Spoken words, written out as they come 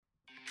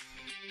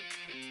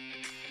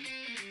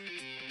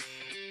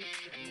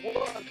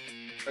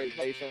Braves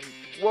Nation?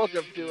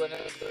 Welcome to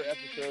another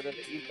episode of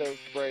the Ethos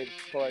Braves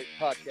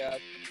podcast.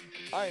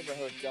 I am your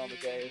host, John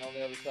McKay, and on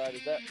the other side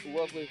is that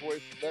lovely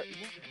voice, that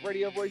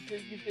radio voice you're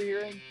used to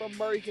hearing from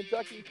Murray,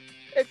 Kentucky.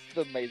 It's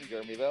the amazing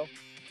Jeremy Bell.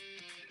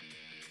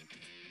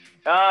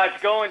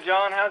 It's going,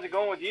 John. How's it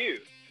going with you?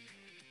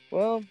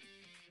 Well,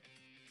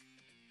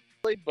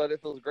 but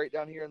it feels great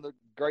down here in the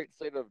great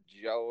state of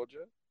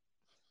Georgia.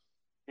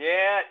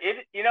 Yeah,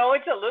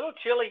 it's a little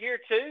chilly here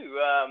too.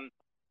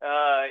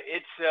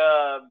 It's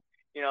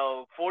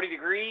 40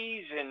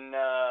 degrees and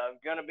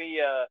going to be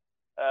a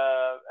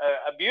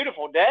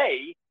beautiful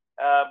day.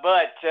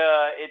 But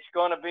it's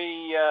going to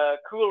be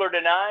cooler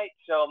tonight,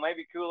 so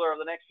maybe cooler over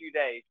the next few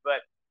days.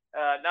 But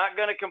not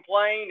going to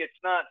complain. It's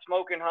not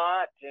smoking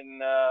hot,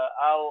 and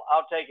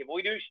I'll take it. But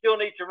we do still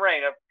need some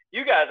rain.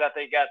 You guys, I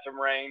think, got some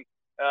rain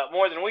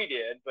more than we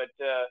did, but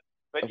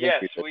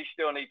yes, we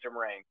still need some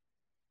rain.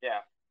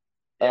 Yeah.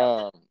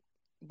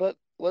 But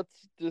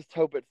let's just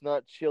hope it's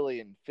not chilly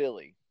in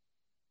Philly.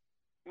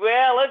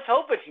 Well, let's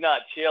hope it's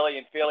not chilly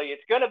in Philly.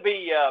 It's going to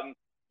be,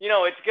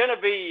 it's going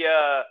to be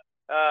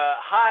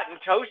hot and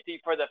toasty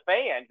for the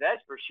fans.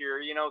 That's for sure.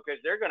 Because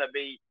they're going to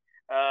be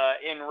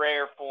in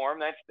rare form.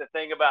 That's the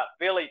thing about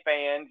Philly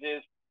fans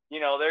is,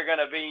 they're going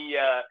to be,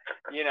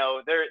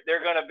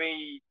 they're going to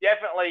be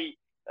definitely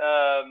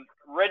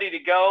ready to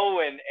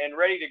go and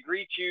ready to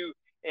greet you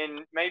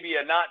in maybe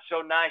a not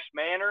so nice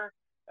manner.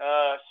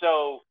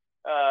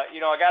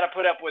 I got to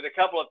put up with a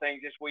couple of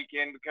things this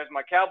weekend because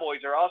my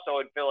Cowboys are also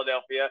in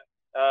Philadelphia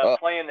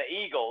playing the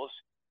Eagles.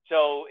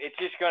 So it's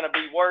just going to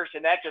be worse.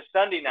 And that's a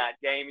Sunday night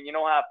game. And you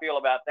know how I feel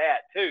about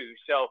that too.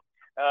 So,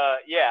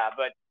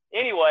 but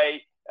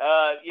anyway,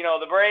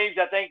 the Braves,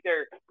 I think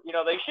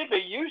they should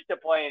be used to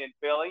playing in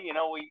Philly.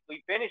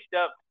 We finished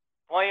up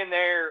playing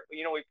there.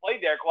 We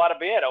played there quite a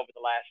bit over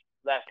the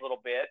last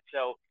little bit.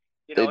 So,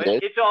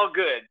 it's all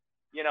good.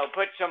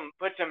 Put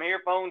some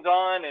earphones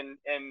on and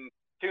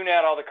tune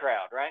out all the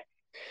crowd, right?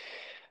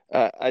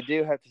 I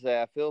do have to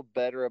say I feel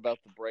better about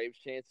the Braves'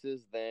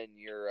 chances than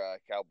your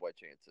Cowboy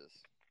chances.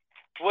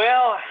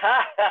 Well,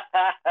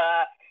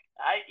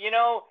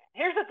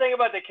 here's the thing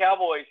about the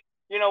Cowboys.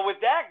 With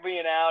Dak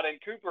being out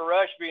and Cooper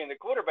Rush being the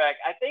quarterback,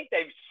 I think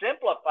they've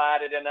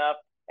simplified it enough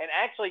and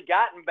actually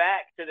gotten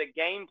back to the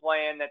game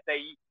plan that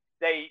they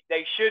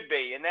should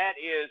be, and that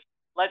is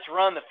let's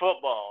run the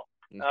football.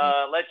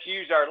 Mm-hmm. Let's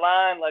use our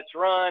line. Let's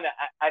run.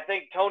 I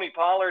think Tony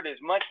Pollard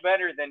is much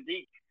better than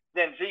Zeke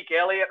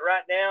Elliott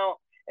right now,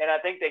 and I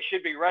think they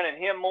should be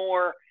running him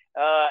more.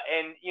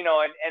 And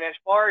as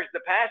far as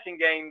the passing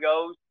game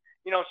goes,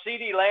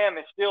 CeeDee Lamb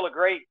is still a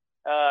great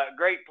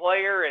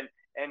player,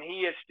 and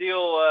he is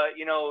still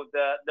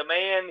the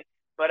man.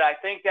 But I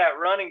think that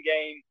running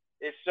game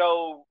is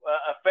so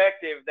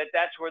effective that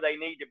that's where they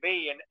need to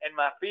be. And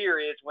my fear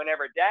is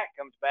whenever Dak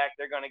comes back,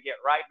 they're going to get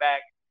right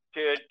back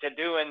to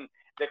doing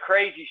the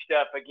crazy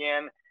stuff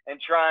again and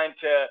trying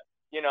to,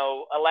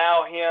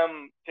 allow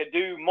him to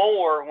do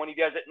more when he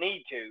doesn't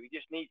need to. He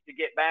just needs to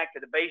get back to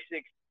the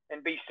basics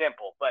and be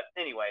simple. But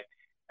anyway,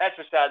 that's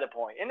beside the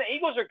point. And the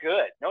Eagles are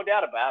good, no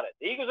doubt about it.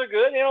 The Eagles are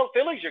good. The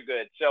Phillies are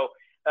good. So,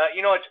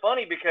 it's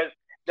funny because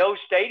those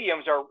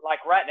stadiums are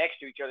like right next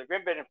to each other. If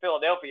you've been in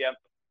Philadelphia,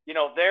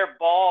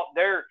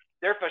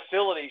 their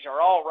facilities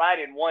are all right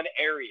in one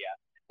area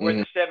where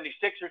the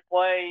 76ers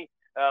play,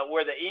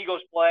 where the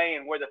Eagles play,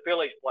 and where the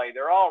Phillies play.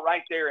 They're all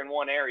right there in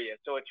one area.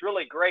 So it's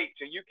really great.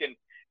 So you can,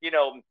 if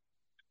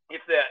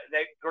of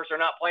course they're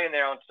not playing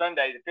there on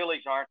Sunday, the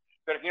Phillies aren't.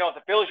 But if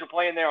the Phillies are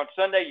playing there on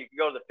Sunday, you can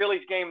go to the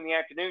Phillies game in the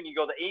afternoon. You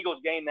go to the Eagles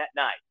game that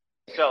night.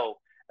 So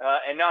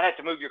and not have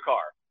to move your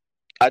car.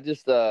 I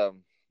just I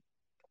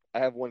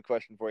have one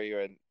question for you,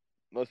 and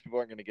most people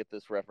aren't going to get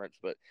this reference,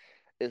 but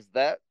is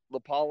that the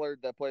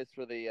Pollard that plays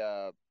for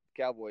the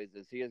Cowboys?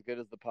 Is he as good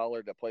as the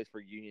Pollard that plays for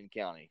Union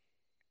County?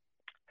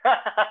 Yeah,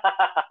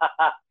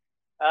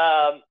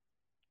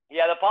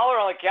 the Pollard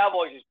on the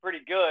Cowboys is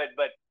pretty good,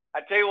 but I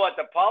tell you what,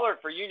 the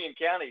Pollard for Union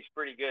County is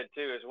pretty good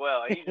too as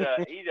well. He's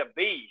a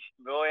beast,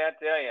 boy. I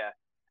tell you,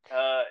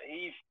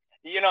 he's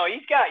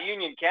got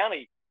Union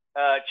County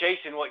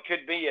chasing what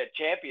could be a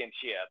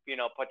championship,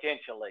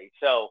 potentially.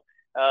 So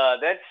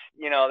that's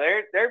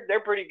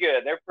they're pretty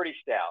good. They're pretty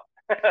stout.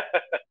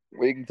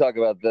 We can talk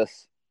about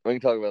this. We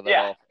can talk about that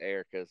off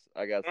air because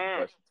I got some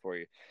questions for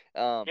you.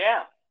 I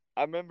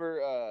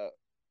remember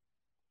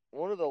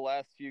one of the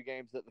last few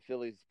games that the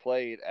Phillies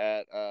played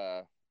at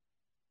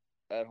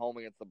home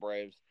against the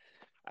Braves.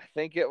 I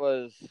think it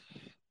was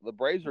the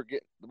Braves were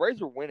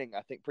winning,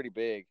 I think, pretty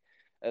big,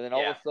 and then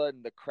all of a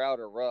sudden the crowd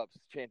erupts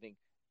chanting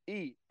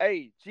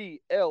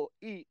EAGLES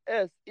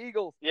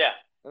Eagles. Yeah.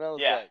 And I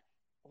was like,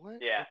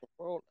 what? Yeah. In the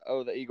world?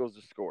 Oh, the Eagles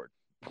just scored.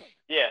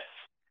 Yes.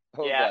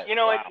 Yeah. Like,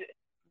 wow.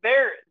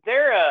 They're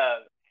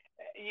there's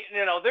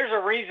a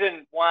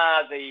reason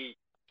why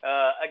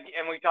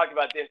and we talked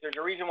about this. There's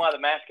a reason why the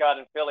mascot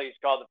in Philly is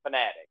called the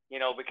Fanatic.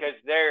 Because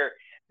they're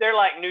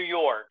like New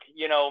York.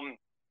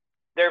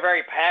 They're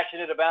very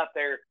passionate about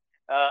their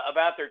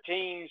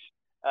teams,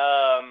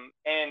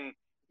 and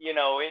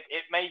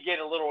it may get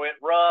a little bit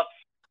rough.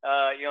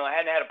 I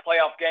hadn't had a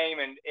playoff game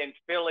in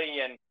Philly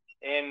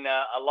in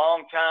a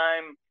long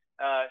time.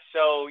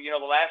 So, you know,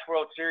 the last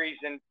World Series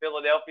in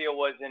Philadelphia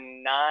was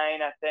in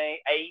 9, I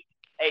think, 8,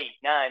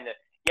 9. The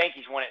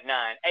Yankees won at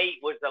 9. 8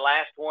 was the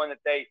last one that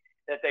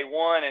they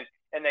won,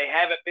 and they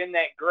haven't been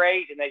that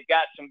great, and they've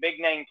got some big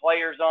name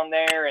players on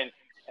there, and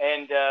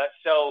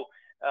so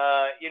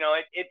you know,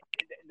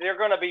 they're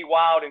going to be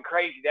wild and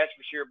crazy, that's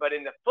for sure. But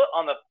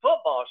on the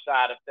football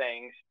side of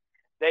things,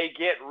 they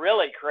get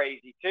really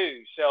crazy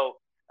too. So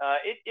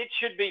it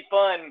should be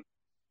fun.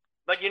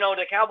 But you know,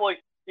 the Cowboys,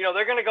 you know,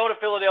 they're going to go to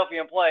Philadelphia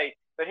and play.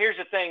 But here's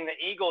the thing: the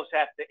Eagles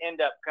have to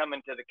end up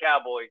coming to the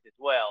Cowboys as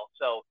well.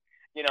 So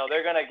you know,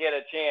 they're going to get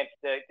a chance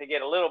to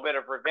get a little bit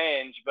of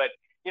revenge. But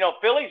you know,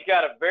 Philly's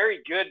got a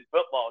very good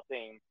football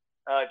team.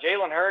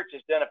 Jalen Hurts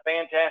has done a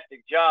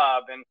fantastic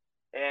job,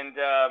 and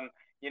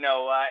you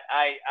know,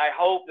 I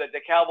hope that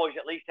the Cowboys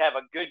at least have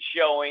a good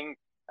showing,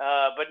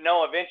 but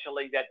know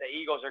eventually that the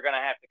Eagles are going to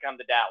have to come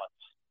to Dallas.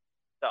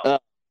 So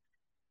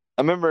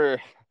I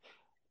remember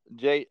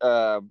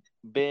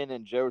Ben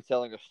and Joe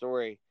telling a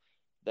story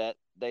that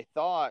they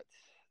thought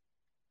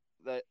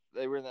that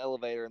they were in the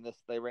elevator and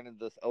they ran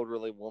into this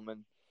elderly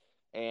woman,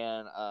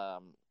 and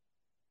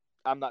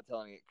I'm not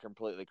telling it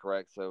completely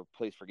correct, so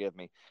please forgive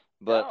me.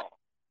 But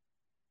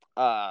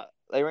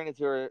they ran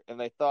into her and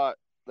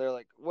they're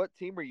like, "What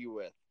team are you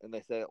with?" And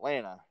they said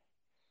Atlanta,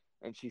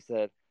 and she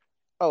said,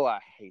 "Oh, I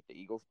hate the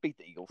Eagles. Beat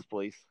the Eagles,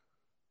 please."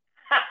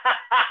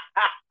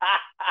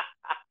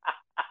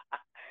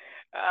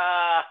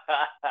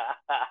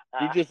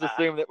 You just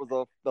assumed it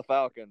was the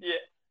Falcons. Yeah.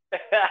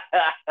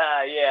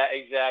 Yeah,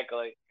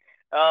 exactly.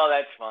 Oh,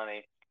 that's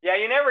funny. Yeah,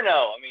 you never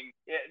know. I mean,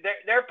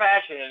 they're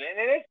passionate, and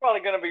it's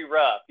probably going to be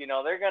rough. You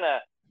know, they're going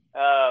to,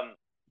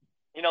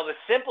 you know, the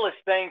simplest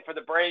thing for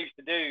the Braves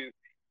to do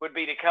would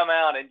be to come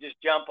out and just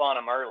jump on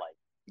them early.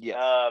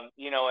 Yes.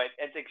 You know,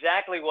 it's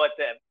exactly what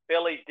the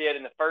Phillies did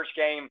in the first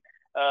game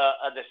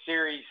of the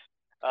series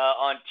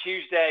on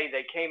Tuesday.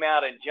 They came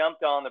out and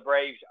jumped on the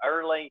Braves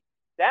early.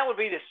 That would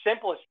be the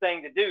simplest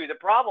thing to do. The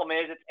problem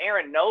is it's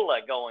Aaron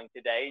Nola going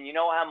today, and you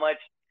know how much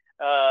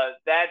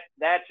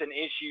that's an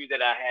issue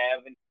that I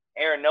have. And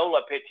Aaron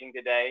Nola pitching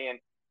today,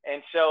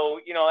 and so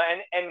you know,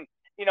 and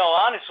you know,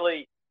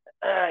 honestly,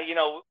 you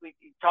know, we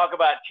talk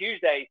about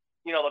Tuesday.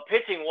 You know, the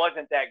pitching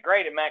wasn't that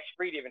great, and Max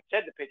Fried even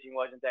said the pitching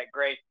wasn't that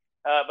great.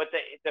 But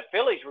the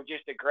Phillies were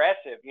just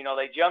aggressive. You know,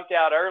 they jumped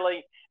out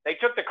early. They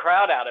took the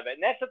crowd out of it,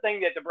 and that's the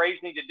thing that the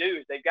Braves need to do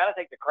is they've got to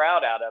take the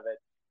crowd out of it.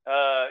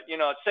 You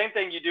know, same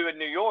thing you do in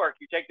New York.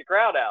 You take the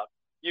crowd out.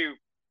 You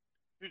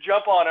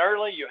jump on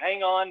early. You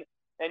hang on,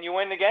 and you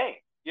win the game.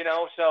 You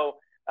know, so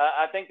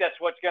I think that's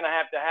what's going to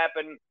have to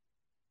happen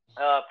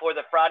for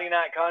the Friday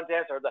night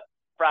contest or the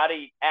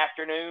Friday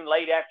afternoon,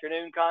 late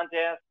afternoon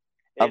contest.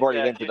 I've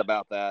already hinted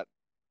about that.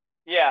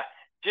 Yeah,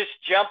 just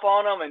jump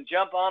on them and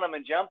jump on them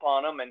and jump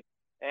on them,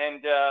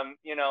 and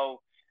you know,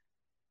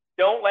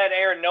 don't let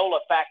Aaron Nola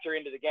factor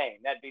into the game.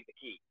 That'd be the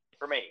key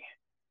for me.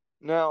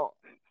 Now,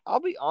 I'll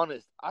be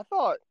honest. I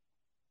thought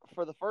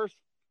for that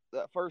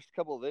first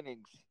couple of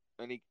innings,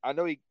 and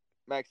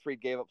Max Fried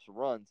gave up some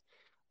runs,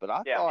 but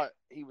I thought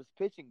he was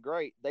pitching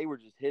great. They were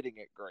just hitting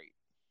it great.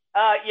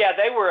 Yeah,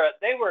 they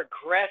were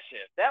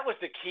aggressive. That was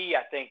the key,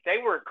 I think. They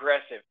were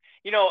aggressive.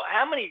 You know,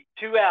 how many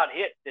 2-out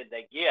hits did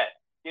they get?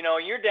 You know,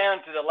 you're down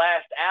to the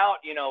last out.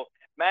 You know,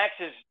 Max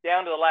is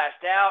down to the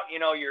last out. You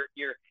know,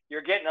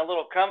 you're getting a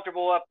little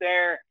comfortable up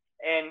there,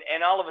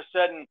 and all of a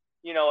sudden,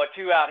 you know, a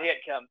 2-out hit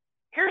comes.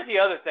 Here's the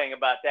other thing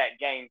about that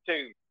game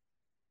too.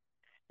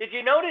 Did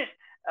you notice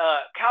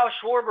Kyle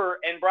Schwarber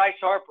and Bryce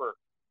Harper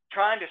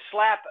trying to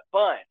slap a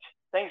bunch,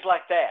 things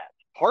like that?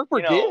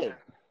 Harper did.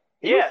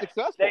 He was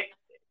successful.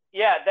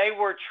 They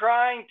were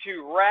trying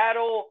to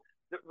rattle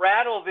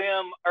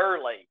them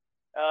early,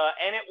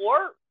 and it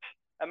worked.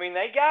 I mean,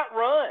 they got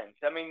runs.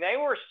 I mean, they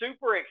were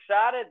super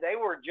excited. They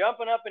were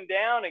jumping up and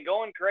down and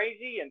going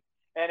crazy and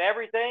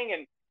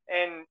everything.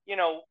 And you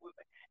know,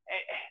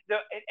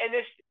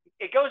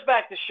 it goes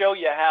back to show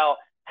you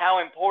how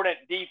important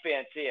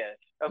defense is.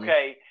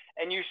 Okay,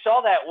 and you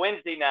saw that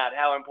Wednesday night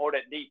how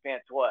important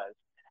defense was.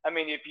 I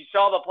mean, if you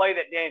saw the play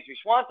that Dansby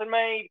Swanson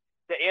made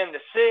to end the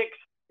sixth.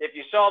 If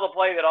you saw the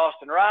play that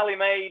Austin Riley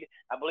made,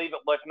 I believe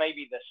it was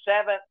maybe the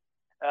seventh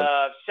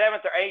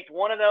or eighth,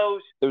 one of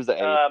those. It was the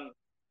eighth.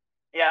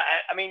 Yeah,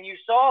 I mean, you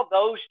saw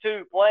those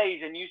two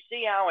plays, and you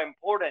see how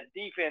important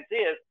defense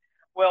is.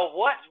 Well,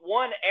 what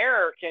one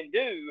error can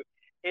do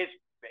is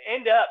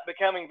end up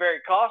becoming very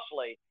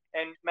costly.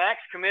 And Max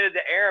committed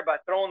the error by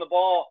throwing the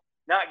ball,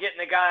 not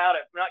getting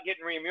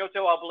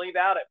Realmuto, I believe,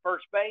 out at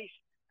first base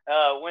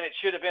when it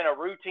should have been a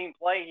routine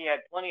play. He had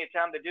plenty of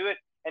time to do it,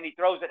 and he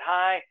throws it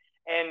high.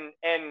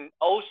 And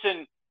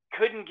Olsen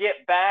couldn't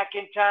get back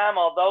in time,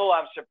 although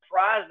I'm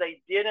surprised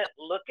they didn't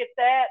look at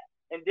that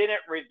and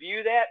didn't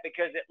review that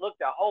because it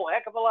looked a whole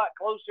heck of a lot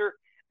closer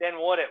than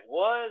what it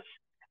was.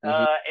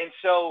 And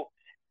so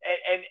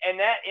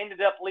that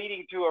ended up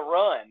leading to a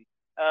run.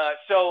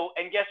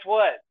 And guess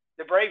what?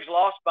 The Braves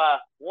lost by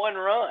 1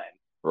 run,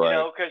 right. You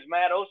know, because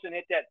Matt Olson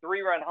hit that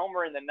 3-run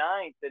homer in the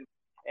ninth.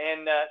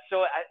 And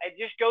so it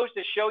just goes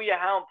to show you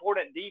how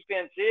important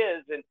defense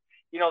is. And,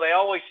 you know, they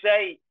always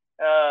say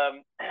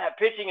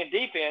pitching and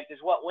defense is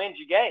what wins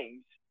you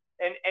games.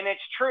 And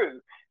it's true.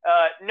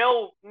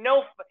 No,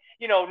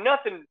 you know,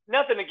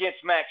 nothing against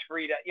Max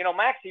Fried. You know,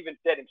 Max even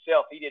said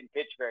himself he didn't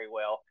pitch very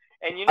well.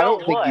 And you know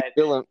what?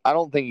 I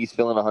don't think he's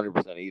feeling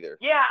 100% either.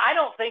 Yeah, I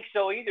don't think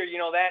so either. You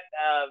know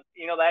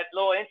that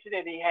little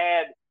incident he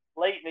had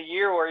late in the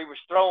year where he was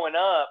throwing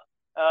up.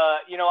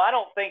 You know, I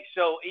don't think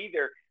so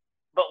either.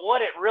 But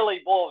what it really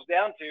boils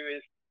down to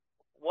is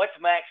what's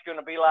Max going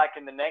to be like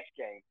in the next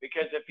game?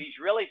 Because if he's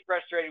really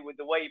frustrated with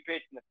the way he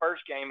pitched in the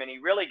first game and he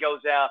really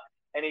goes out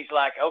and he's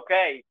like,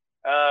 okay,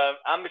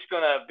 I'm just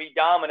going to be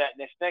dominant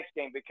in this next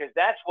game, because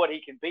that's what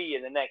he can be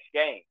in the next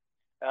game.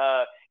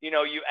 You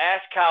know, you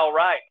asked Kyle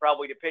Wright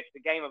probably to pitch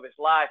the game of his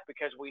life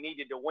because we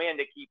needed to win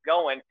to keep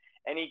going.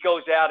 And he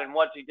goes out and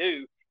what's he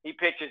do? He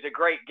pitches a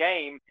great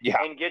game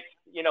and gets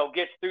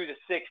through the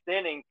sixth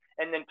inning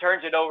and then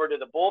turns it over to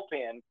the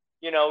bullpen.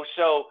 You know,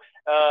 so,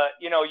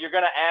 you know, you're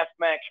going to ask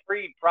Max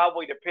Fried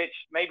probably to pitch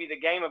maybe the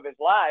game of his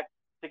life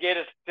to get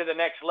us to the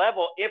next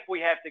level if we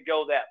have to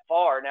go that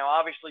far. Now,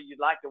 obviously, you'd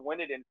like to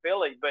win it in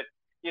Philly, but,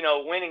 you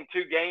know, winning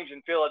 2 games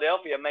in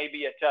Philadelphia may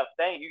be a tough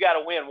thing. You got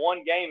to win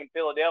 1 game in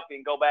Philadelphia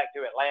and go back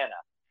to Atlanta.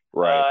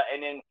 Right.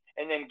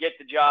 And then get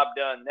the job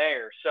done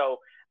there. So,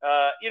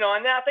 you know,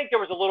 and I think there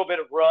was a little bit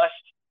of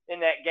rust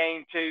in that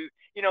game too.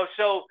 You know,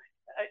 so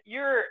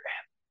you're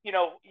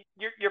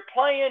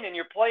playing and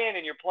you're playing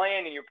and you're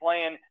playing and you're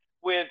playing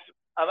with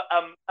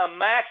a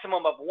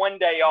maximum of 1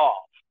 day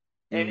off.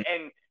 And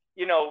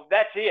you know,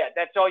 that's it.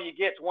 That's all you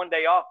get is 1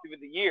 day off through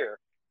the year.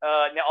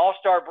 Now,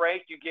 All-Star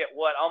break, you get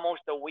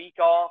almost a week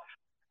off,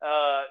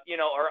 you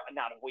know, or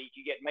not a week.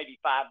 You get maybe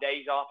 5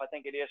 days off. I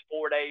think it is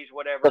 4 days,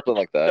 whatever. Something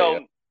like that.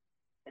 So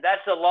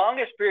that's the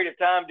longest period of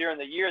time during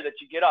the year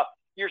that you get off.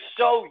 You're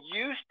so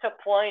used to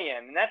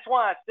playing. And that's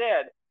why I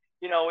said,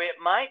 you know, it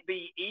might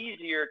be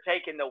easier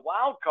taking the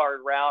wild card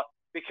route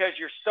because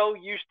you're so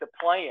used to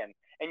playing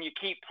and you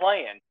keep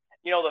playing.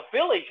 You know, the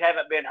Phillies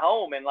haven't been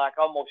home in like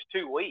almost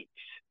 2 weeks.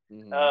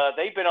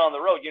 They've been on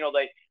the road. You know,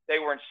 they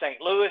were in St.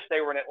 Louis.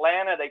 They were in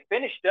Atlanta. They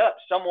finished up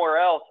somewhere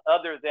else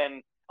other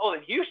than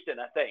Houston,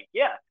 I think.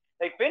 Yeah,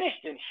 they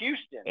finished in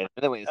Houston. And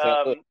then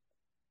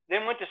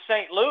went to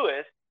St.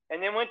 Louis,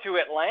 and then went to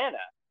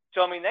Atlanta.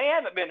 So, I mean, they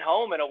haven't been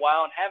home in a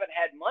while and haven't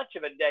had much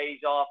of a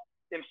days off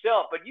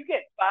themselves. But you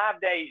get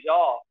 5 days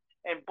off,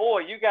 and,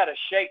 boy, you got to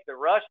shake the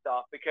rust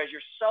off because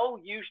you're so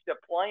used to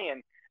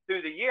playing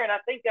through the year. And I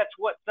think that's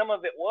what some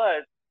of it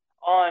was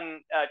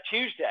on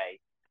Tuesday.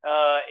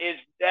 Is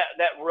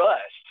that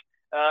rust.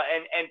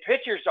 And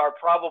pitchers are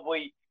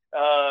probably,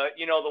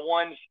 you know, the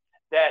ones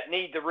that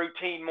need the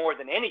routine more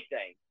than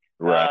anything.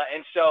 Right.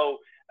 And so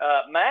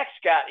Max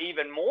got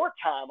even more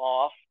time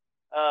off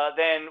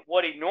than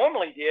what he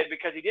normally did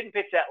because he didn't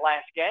pitch that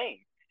last game.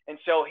 And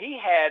so he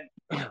had,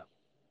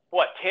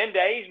 10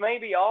 days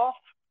maybe off?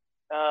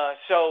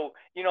 So,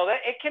 you know,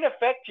 that it can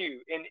affect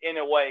you in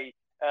a way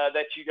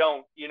that you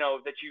don't, you know,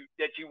 that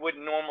you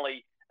wouldn't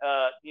normally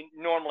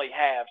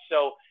have.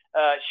 So,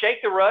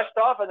 shake the rust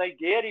off, and they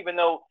did, even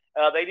though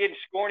they didn't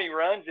score any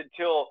runs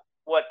until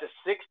the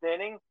 6th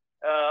inning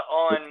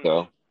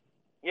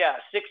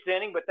sixth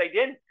inning, but they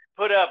didn't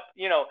put up,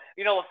 you know,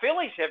 the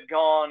Phillies have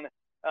gone,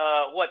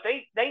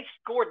 they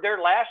scored their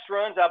last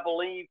runs, I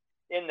believe,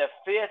 in the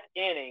 5th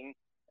inning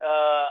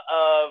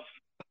of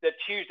the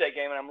Tuesday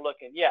game, and I'm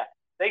looking. Yeah,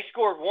 they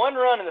scored 1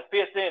 run in the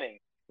 5th inning.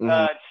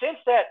 Since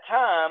that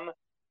time,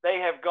 they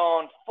have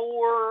gone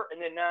 4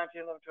 and then 9,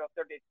 10, 11, 12,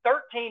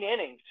 13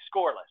 innings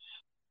scoreless.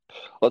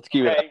 Let's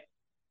keep it up.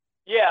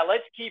 Yeah,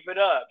 let's keep it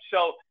up.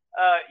 So,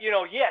 you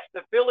know, yes,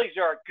 the Phillies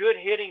are a good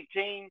hitting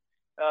team.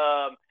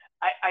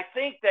 I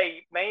think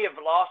they may have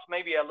lost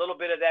maybe a little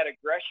bit of that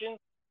aggression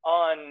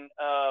on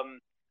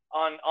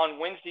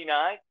Wednesday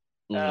night.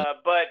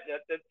 But,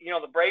 you know,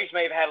 the Braves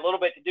may have had a little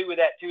bit to do with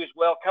that too as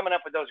well, coming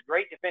up with those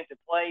great defensive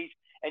plays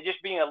and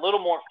just being a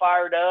little more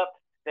fired up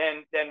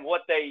than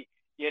what they,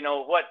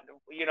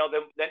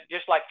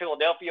 just like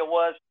Philadelphia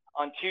was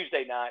on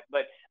Tuesday night.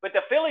 But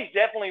the Phillies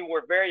definitely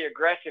were very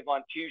aggressive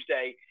on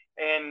Tuesday.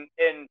 And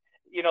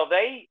you know,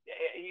 the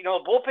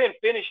bullpen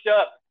finished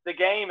up the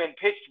game and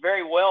pitched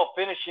very well,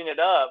 finishing it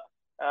up.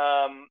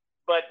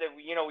 But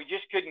you know, we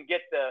just couldn't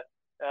get the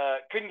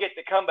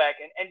comeback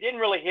and didn't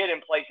really hit in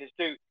places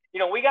too. You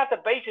know, we got the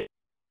bases.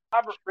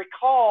 I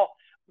recall,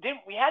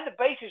 we had the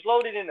bases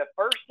loaded in the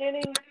 1st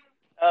inning,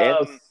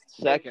 and the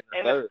second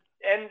and third.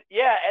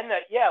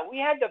 We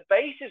had the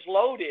bases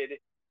loaded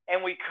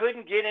and we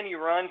couldn't get any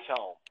runs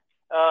home.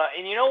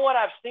 And you know what?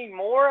 I've seen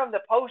more of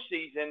the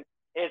postseason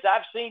is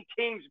I've seen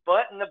teams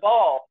butting the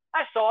ball.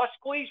 I saw a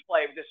squeeze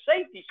play with a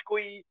safety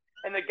squeeze,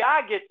 and the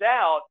guy gets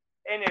out,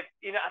 and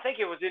I think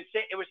it was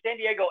San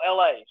Diego,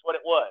 LA is what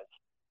it was.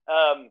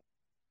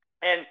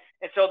 And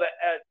so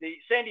the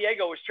San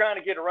Diego was trying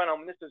to get a run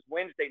home. This was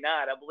Wednesday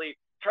night, I believe,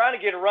 trying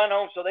to get a run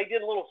home. So they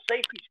did a little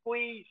safety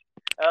squeeze.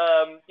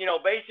 You know,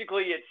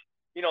 basically it's,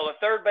 you know, the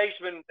third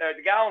baseman,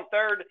 the guy on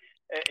third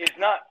is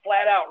not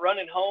flat out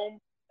running home.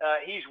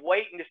 he's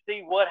waiting to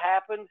see what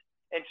happens.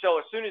 And so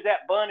as soon as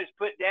that bunt is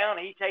put down,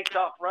 he takes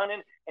off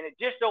running, and it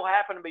just so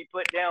happened to be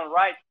put down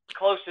right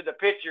close to the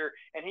pitcher,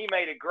 and he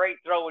made a great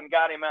throw and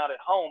got him out at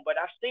home. But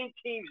I've seen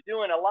teams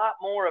doing a lot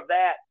more of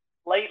that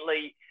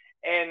lately,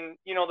 and,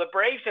 you know, the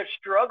Braves have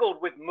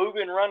struggled with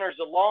moving runners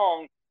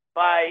along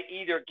by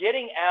either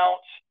getting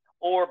outs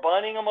or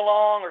bunting them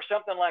along or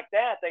something like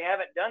that. They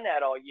haven't done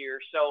that all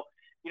year. So,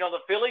 you know, the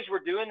Phillies were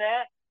doing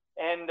that,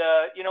 and,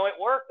 you know, it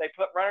worked. They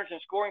put runners in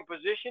scoring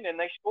position, and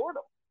they scored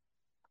them.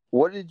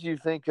 What did you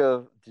think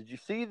of? Did you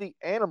see the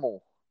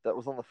animal that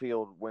was on the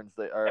field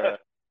Wednesday?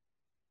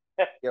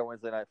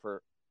 Wednesday night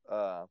for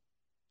the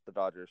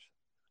Dodgers.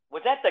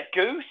 Was that the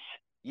goose?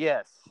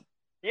 Yes.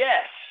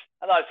 Yes,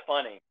 I thought it's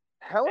funny.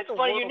 It's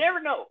funny. You never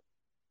know.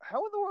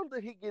 How in the world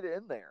did he get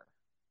in there?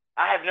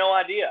 I have no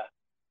idea.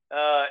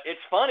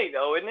 It's funny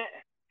though, isn't it?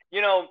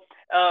 You know,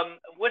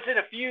 was it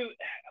a few?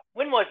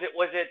 When was it?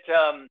 Was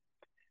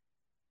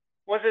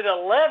it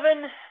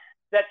 11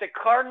 that the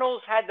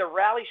Cardinals had the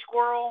rally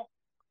squirrel?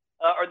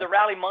 Or the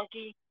rally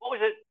monkey? What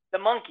was it? The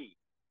monkey.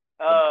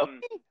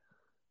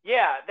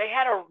 Yeah, they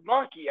had a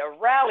monkey, a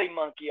rally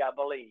monkey, I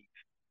believe.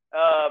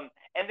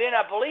 And then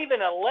I believe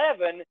in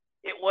 11,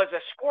 it was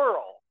a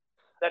squirrel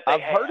that they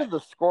had. I've heard of the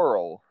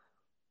squirrel.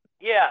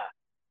 Yeah,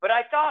 but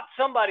I thought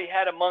somebody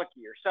had a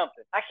monkey or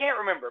something. I can't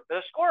remember. But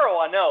the squirrel,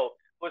 I know,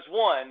 was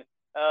one.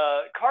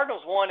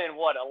 Cardinals won in,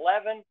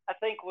 11, I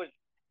think was.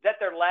 Is that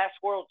their last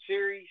World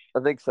Series?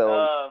 I think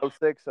so.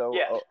 06,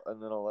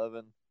 and then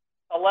 11.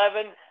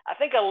 11. I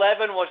think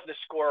 11 was the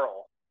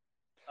squirrel.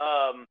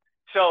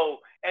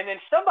 And then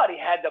somebody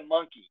had the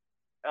monkey.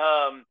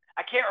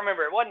 I can't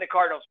remember. It wasn't the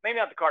Cardinals. Maybe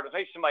not the Cardinals.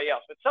 Maybe somebody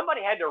else. But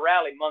somebody had the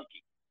rally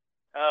monkey.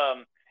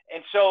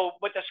 And so,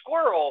 but the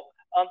squirrel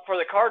for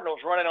the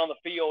Cardinals running on the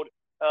field,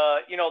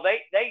 you know,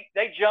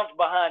 they jumped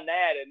behind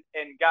that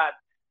and got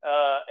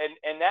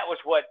and that was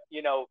what,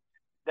 you know,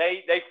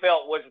 they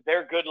felt was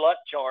their good luck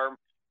charm.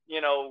 You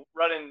know,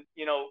 running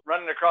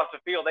across the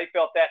field. They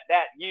felt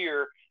that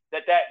year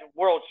that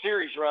World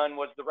Series run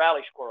was the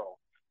rally squirrel.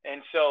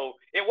 And so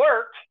it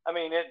worked. I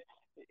mean,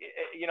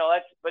 you know,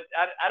 but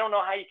I don't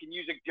know how you can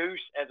use a goose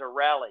as a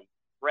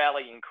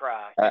rallying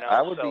cry. You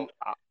know?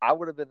 I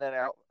would have been that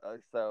out.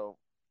 So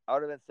I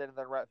would have been sitting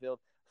there in right field.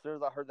 As soon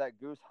as I heard that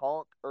goose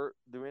honk or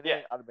do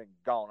anything, I'd have been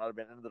gone. I'd have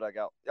been into the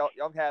dugout.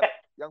 Y'all have it.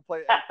 Young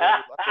play.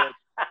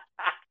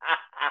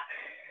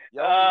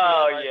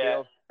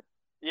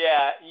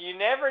 Yeah, you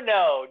never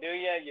know, do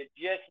you? You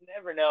just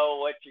never know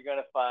what you're going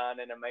to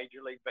find in a Major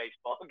League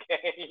Baseball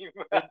game.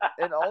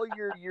 in all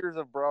your years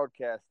of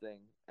broadcasting,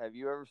 have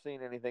you ever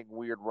seen anything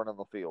weird run on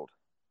the field?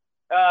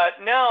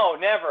 No,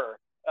 never.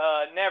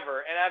 Never.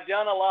 And I've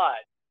done a lot.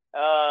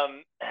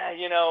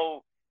 You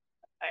know,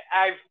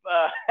 I've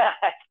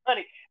it's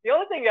funny. The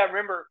only thing I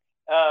remember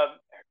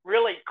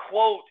really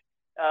quote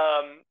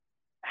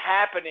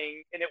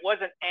happening, and it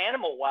wasn't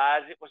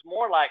animal-wise, it was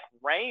more like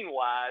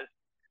rain-wise.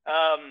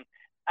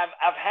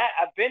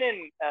 I've been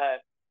in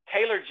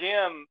Taylor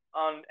Gym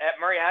at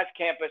Murray Heights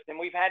campus, and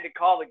we've had to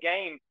call the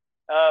game,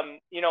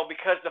 you know,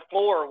 because the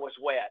floor was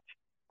wet.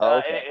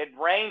 And it had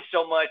rained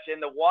so much,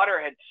 and the water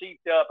had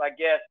seeped up, I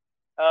guess.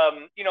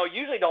 You know,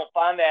 usually don't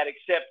find that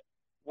except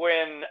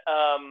when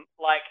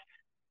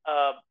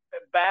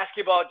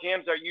basketball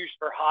gyms are used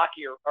for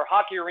hockey or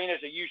hockey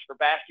arenas are used for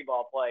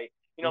basketball play,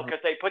 you know, because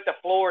they put the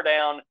floor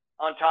down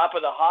on top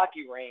of the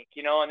hockey rink,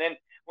 you know, and then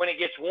when it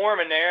gets warm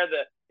in there,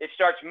 it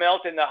starts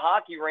melting the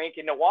hockey rink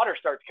and the water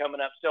starts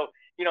coming up. So,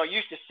 you know,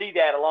 used to see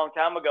that a long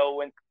time ago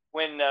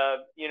when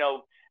you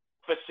know,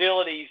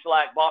 facilities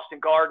like Boston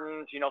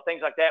Gardens, you know,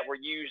 things like that were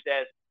used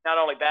as not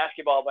only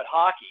basketball, but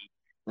hockey.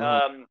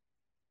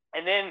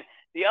 And then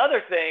the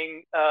other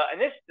thing,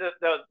 and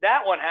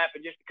that one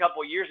happened just a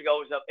couple of years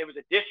ago. It was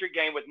a district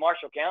game with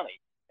Marshall County.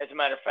 As a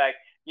matter of fact,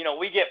 you know,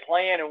 we get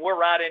playing and we're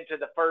right into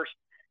the first,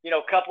 you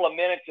know, couple of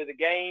minutes of the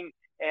game.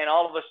 And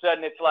all of a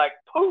sudden it's like,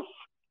 poof,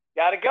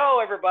 got to go,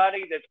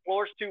 everybody. The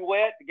floor's too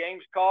wet. The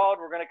game's called.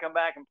 We're going to come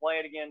back and play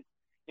it again,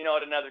 you know,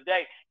 at another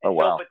day. And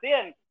wow. But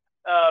then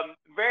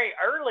very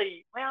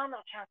early, well, I'm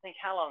not trying to think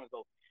how long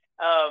ago.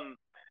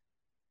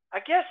 I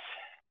guess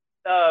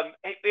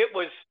it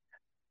was,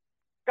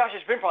 gosh,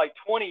 it's been probably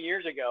 20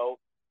 years ago.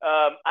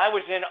 I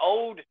was in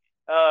old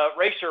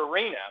Racer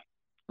Arena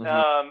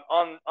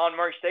on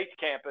Murray State's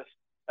campus.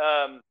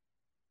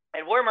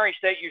 And where Murray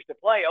State used to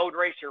play, Old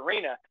Racer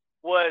Arena,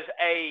 was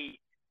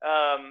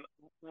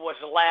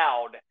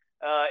loud.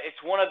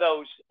 It's one of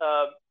those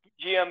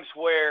gyms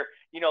where,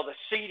 you know, the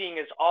seating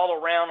is all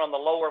around on the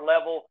lower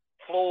level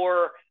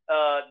floor.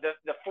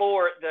 The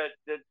floor,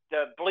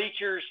 the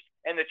bleachers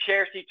and the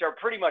chair seats are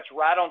pretty much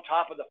right on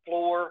top of the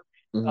floor.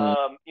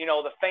 You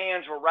know, the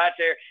fans were right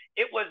there.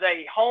 It was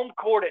a home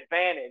court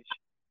advantage.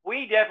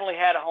 We definitely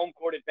had a home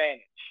court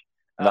advantage.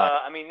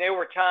 I mean, there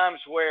were times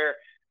where,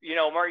 you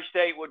know, Murray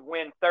State would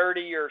win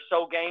 30 or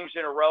so games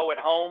in a row at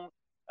home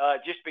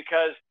just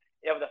because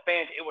of the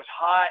fans. It was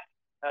hot.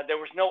 There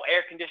was no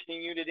air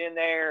conditioning unit in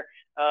there.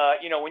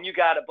 You know, when you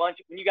got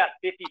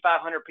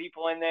 5,500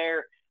 people in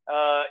there,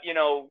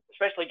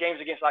 especially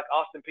games against like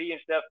Austin Peay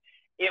and stuff.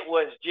 It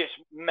was just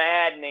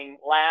maddening,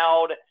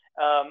 loud.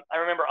 I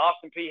remember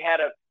Austin Peay had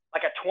a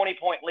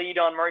 20-point lead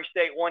on Murray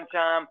State one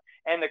time,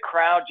 and the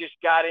crowd just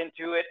got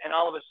into it, and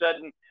all of a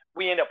sudden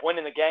we end up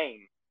winning the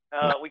game.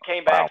 We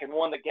came back and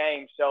won the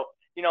game. So,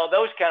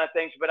 those kind of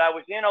things. But I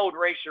was in Old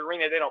Racer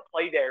Arena. They don't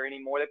play there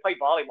anymore. They play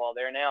volleyball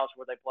there now is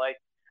where they play.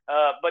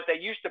 But they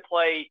used to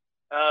play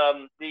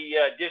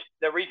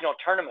the regional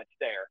tournaments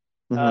there.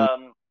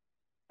 Mm-hmm.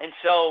 And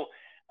so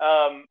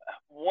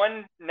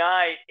one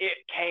night it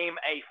came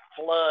a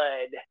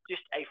flood,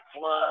 just a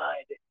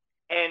flood.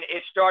 And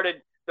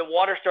the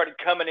water started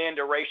coming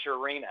into Racer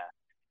Arena.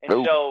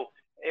 And so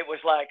it was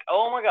like,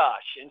 oh my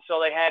gosh. And so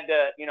they had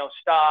to,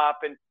 stop,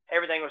 and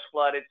everything was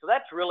flooded. So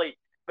that's really,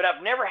 but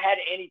I've never had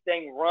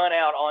anything run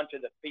out onto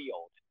the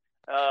field.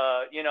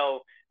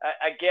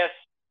 I guess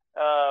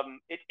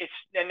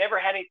I never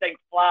had anything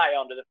fly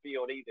onto the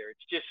field either.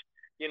 It's just,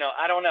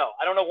 I don't know.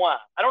 I don't know why.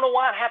 I don't know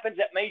why it happens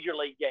at Major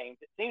League games.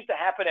 It seems to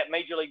happen at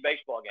Major League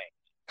Baseball games.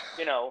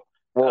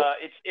 Well,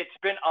 it's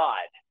been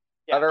odd.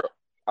 Yeah.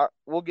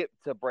 We'll get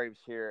to Braves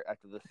here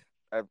after this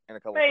in a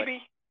couple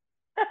maybe.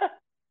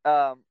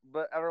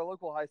 But at our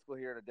local high school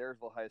here at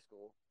Adairsville High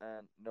School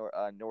and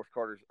North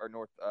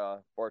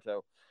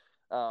Bartow,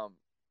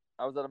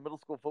 I was at a middle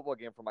school football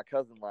game for my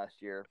cousin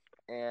last year,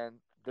 and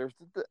there's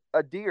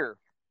a deer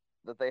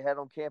that they had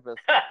on campus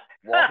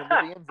walking to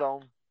the end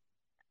zone.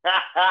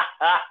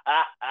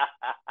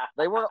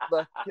 They weren't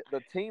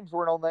the teams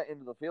weren't on that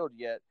end of the field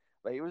yet,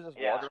 but he was just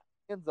walking to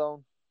the end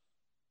zone.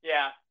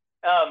 Yeah.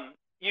 I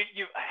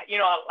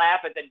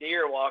laugh at the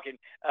deer walking.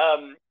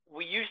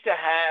 We used to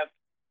have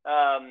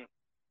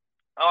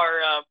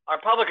our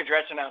public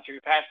address announcer,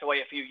 who passed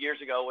away a few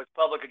years ago, was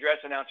public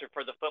address announcer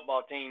for the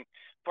football team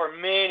for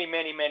many,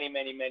 many, many,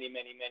 many, many,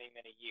 many, many,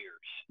 many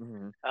years.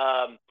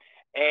 Mm-hmm.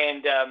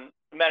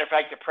 Matter of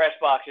fact, the press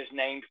box is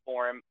named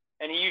for him.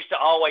 And he used to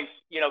always,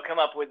 come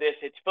up with this: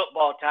 "It's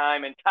football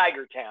time in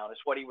Tiger Town," is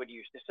what he would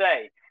used to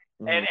say.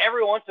 Mm-hmm. And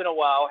every once in a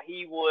while,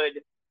 he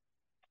would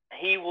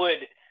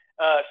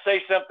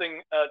say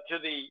something to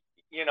the,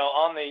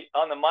 on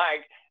the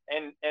mic,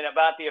 and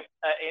about the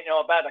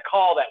about the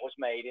call that was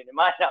made, and it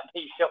might not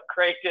be so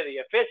great to the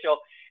official.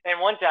 And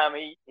one time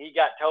he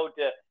got told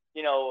to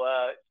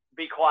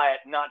be quiet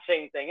and not say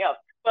anything else.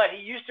 But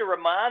he used to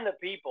remind the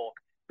people,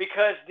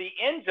 because the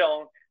end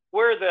zone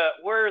where the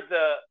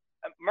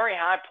Murray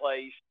High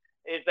plays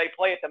is they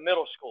play at the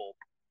middle school.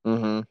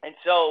 Mm-hmm. And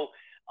so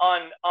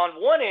on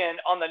one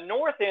end, on the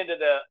north end of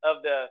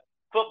the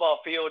football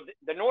field,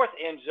 the north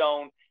end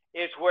zone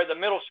is where the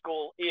middle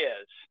school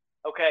is.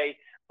 Okay.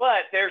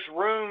 But there's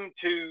room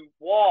to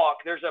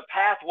walk. There's a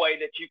pathway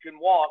that you can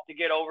walk to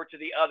get over to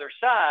the other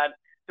side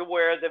to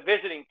where the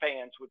visiting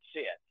fans would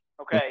sit.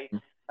 Okay.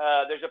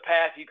 There's a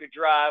path you could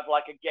drive,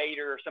 like a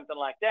gator or something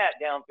like that,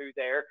 down through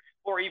there,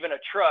 or even a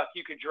truck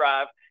you could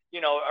drive,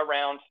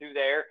 around through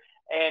there.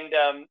 And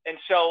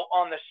so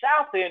on the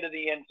south end of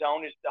the end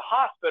zone is the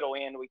hospital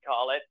end, we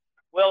call it.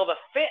 Well,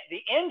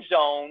 the end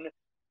zone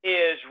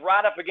is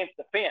right up against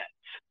the fence,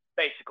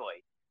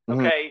 basically.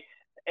 Okay.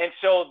 Mm-hmm. And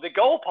so the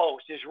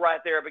goalpost is right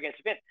there up against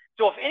the fence.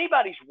 So if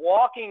anybody's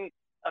walking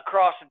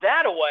across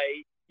that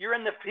away, you're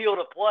in the field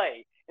of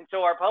play. And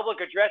so our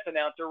public address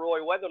announcer,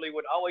 Roy Weatherly,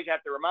 would always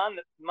have to remind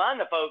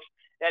the folks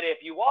that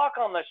if you walk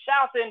on the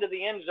south end of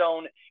the end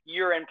zone,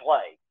 you're in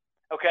play.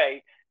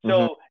 Okay.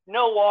 So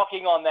no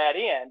walking on that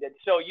end. And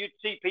so you'd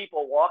see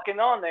people walking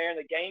on there and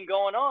the game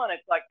going on.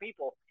 It's like,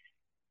 people,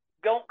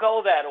 don't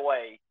go that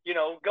way,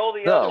 go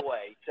the other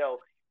way. So,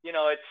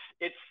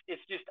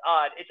 it's just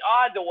odd. It's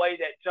odd the way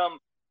that some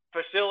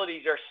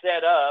facilities are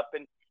set up,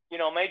 and,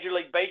 Major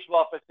League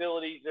Baseball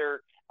facilities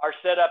are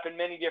set up in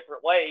many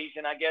different ways.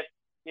 And I guess,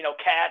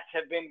 cats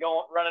have been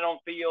running on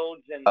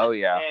fields, and,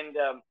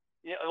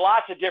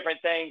 lots of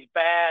different things,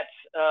 bats,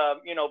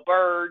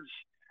 birds,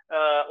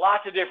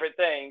 lots of different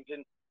things.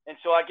 And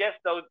so I guess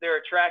they're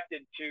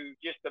attracted to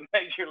just the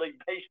Major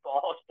League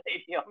Baseball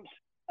stadiums.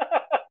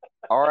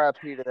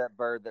 R.I.P. to that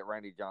bird that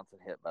Randy Johnson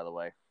hit, by the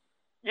way.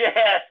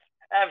 Yes,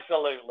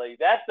 absolutely.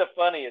 That's the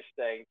funniest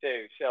thing,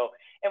 too. So,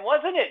 and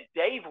wasn't it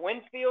Dave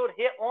Winfield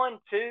hit one,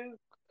 too?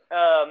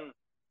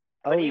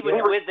 When he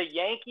was with the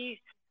Yankees?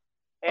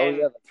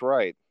 And, that's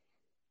right.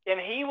 And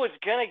he was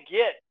going to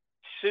get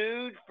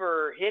sued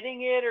for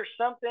hitting it or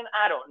something.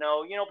 I don't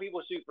know.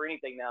 People sue for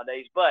anything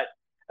nowadays. But,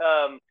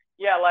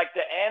 like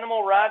the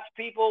animal rights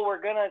people were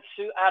going to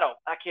sue.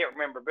 I can't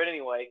remember. But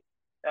anyway,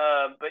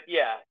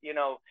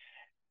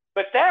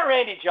 But that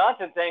Randy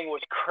Johnson thing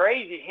was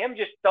crazy. Him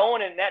just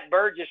throwing it and that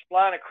bird just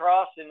flying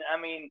across. And, I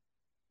mean,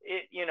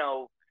 it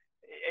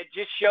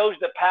just shows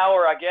the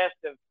power, I guess,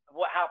 of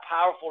how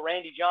powerful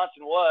Randy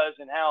Johnson was,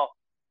 and how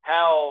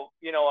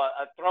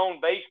a thrown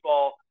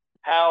baseball,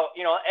 how,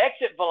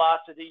 exit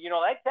velocity,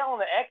 they tell them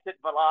the exit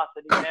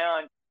velocity now,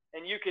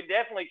 and you can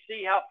definitely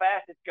see how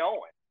fast it's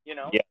going,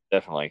 Yeah,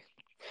 definitely.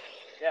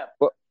 Yeah.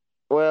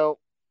 Well,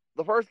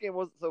 the first game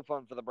wasn't so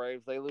fun for the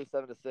Braves. They lose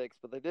 7-6,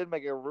 but they did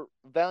make a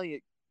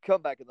valiant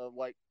comeback in the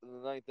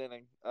ninth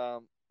inning.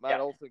 Matt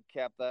Olson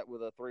capped that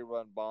with a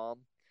 3-run bomb.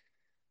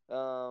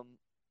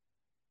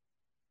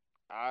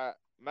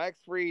 Max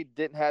Fried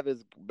didn't have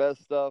his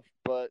best stuff,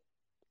 but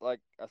like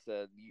I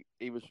said,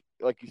 he was,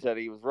 like you said,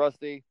 he was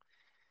rusty,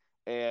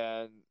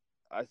 and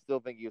I still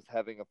think he was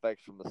having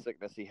effects from the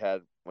sickness he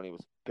had when he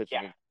was pitching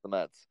against the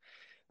Mets.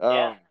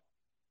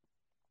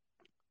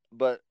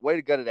 But way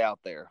to get it out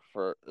there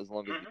for as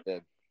long as you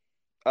did.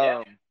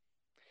 I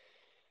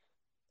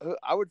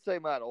would say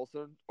Matt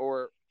Olson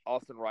or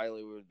Austin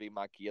Riley would be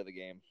my key of the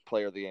game,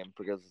 player of the game,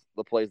 because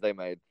the plays they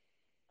made.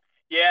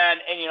 Yeah,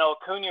 and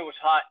Acuna was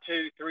hot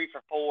too, 3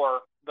 for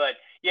 4. But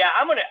yeah,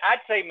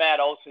 I'd say Matt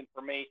Olson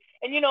for me.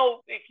 And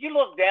if you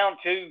look down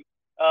too,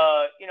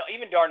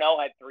 even d'Arnaud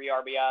had 3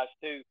 RBIs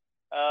too.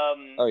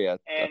 Oh yeah,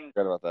 and I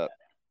forgot about that.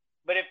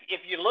 But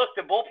if you look,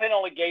 the bullpen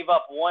only gave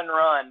up 1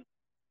 run.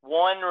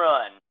 1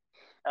 run.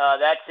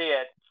 That's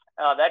it.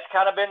 That's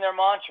kind of been their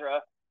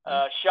mantra.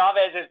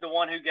 Chavez is the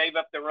one who gave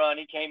up the run.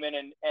 He came in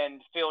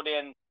and filled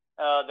in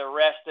the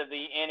rest of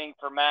the inning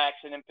for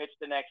Max and then pitched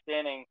the next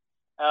inning.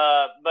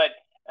 But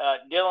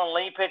Dylan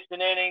Lee pitched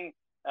an inning.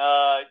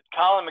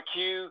 Colin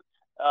McHugh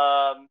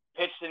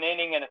pitched an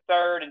inning and a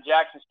third, and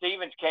Jackson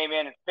Stevens came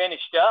in and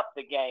finished up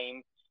the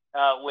game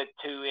with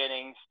 2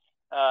 innings.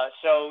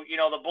 So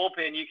the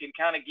bullpen, you can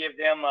kind of give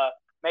them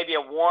maybe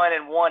a 1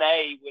 and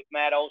 1A with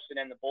Matt Olson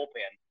in the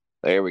bullpen.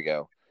 There we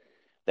go.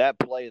 That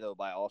play though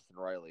by Austin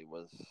Riley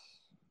was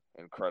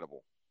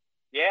incredible.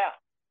 Yeah.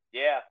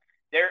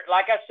 There,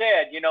 like I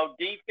said,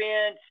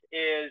 defense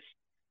is.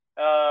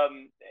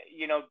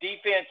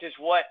 Defense is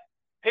what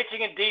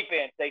pitching and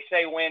defense they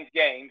say wins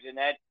games, and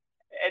that's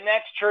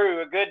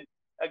true. A good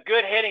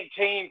hitting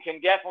team can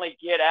definitely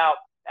get out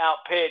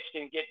pitched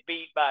and get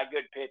beat by a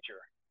good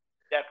pitcher.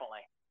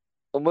 Definitely.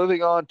 Well,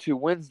 moving on to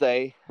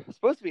Wednesday, it's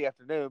supposed to be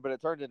afternoon, but it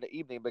turned into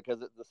evening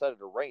because it decided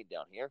to rain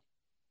down here.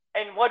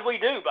 And what we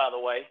do, by the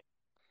way,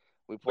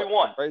 we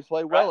won. The Braves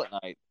play well at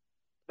night.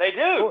 They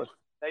do.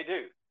 They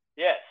do.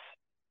 Yes.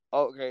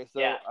 Okay,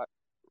 so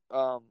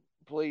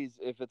please,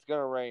 if it's going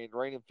to rain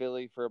in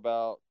Philly for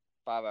about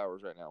 5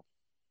 hours right now.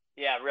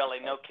 Yeah, really.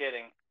 No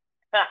kidding.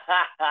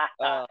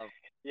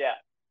 Yeah.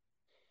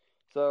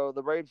 So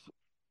the Braves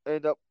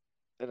end up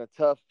in a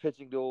tough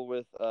pitching duel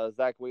with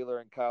Zach Wheeler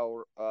and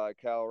Kyle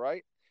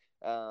Wright.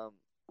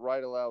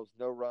 Wright allows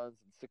no runs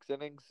in 6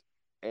 innings.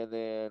 And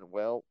then,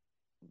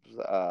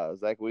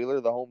 Zach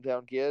Wheeler, the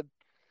hometown kid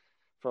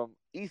from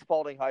East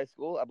Paulding High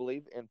School, I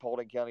believe, in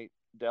Paulding County,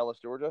 Dallas,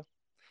 Georgia,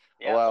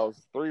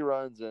 allows 3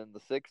 runs in the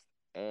 6th.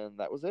 And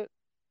that was it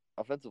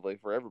offensively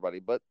for everybody.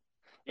 But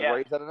the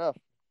Braves had enough.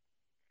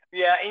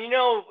 Yeah, and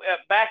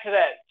back to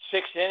that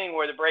 6th inning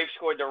where the Braves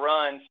scored the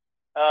runs,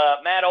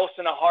 Matt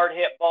Olson, a hard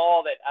hit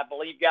ball that I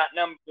believe got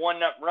run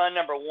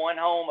number 1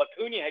 home.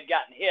 Acuna had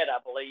gotten hit, I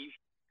believe.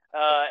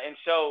 And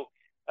so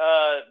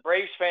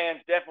Braves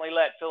fans definitely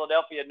let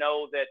Philadelphia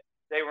know that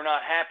they were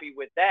not happy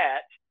with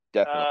that.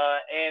 Definitely.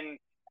 And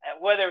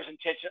whether it was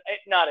intentional,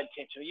 it's not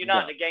intentional. You're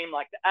not in a game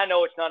like that. I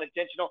know it's not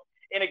intentional.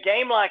 In a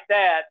game like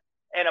that,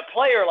 and a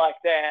player like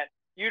that,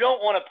 you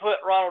don't want to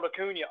put Ronald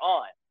Acuna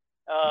on.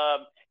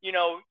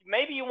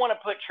 Maybe you want to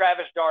put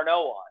Travis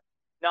d'Arnaud on,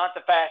 not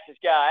the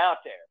fastest guy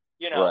out there.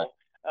 Right.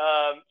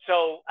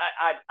 So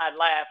I'd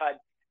laugh.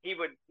 He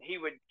would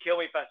kill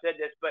me if I said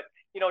this, but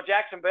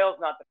Jackson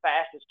Bell's not the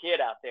fastest kid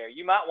out there.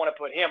 You might want to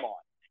put him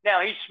on. Now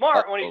he's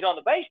smart when he's on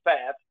the base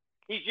path.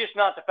 He's just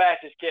not the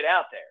fastest kid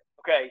out there.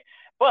 Okay,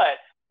 but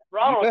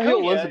Ronald Acuna,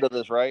 he'll listen to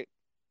this, right?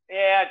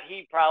 Yeah,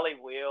 he probably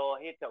will.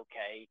 It's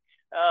okay.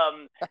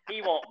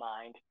 He won't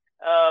mind.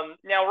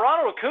 Now,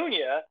 Ronald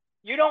Acuna,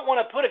 you don't want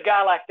to put a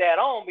guy like that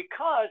on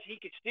because he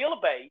could steal a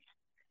base,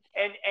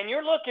 and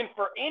you're looking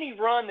for any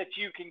run that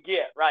you can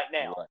get right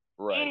now.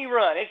 Right. Any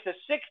run. It's the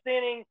 6th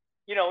inning.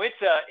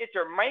 It's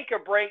a make or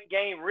break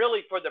game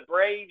really for the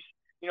Braves.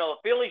 The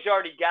Phillies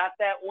already got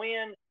that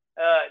win,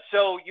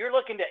 so you're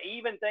looking to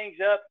even things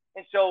up.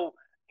 And so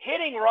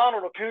hitting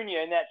Ronald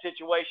Acuna in that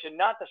situation,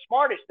 not the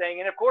smartest thing.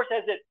 And of course,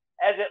 it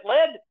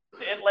led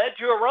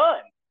to a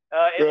run.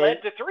 It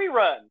led to 3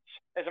 runs,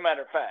 as a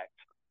matter of fact.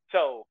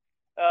 So,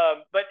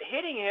 but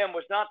hitting him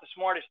was not the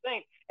smartest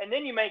thing. And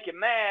then you make him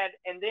mad,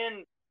 and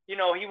then,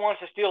 he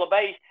wants to steal a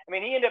base. I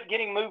mean, he ended up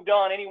getting moved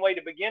on anyway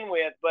to begin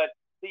with, but,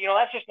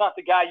 that's just not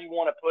the guy you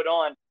want to put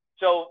on.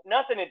 So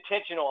nothing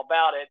intentional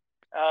about it.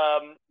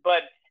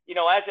 But,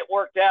 as it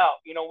worked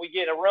out, we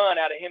get a run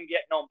out of him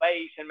getting on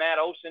base, and Matt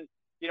Olson,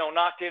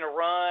 knocked in a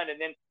run, and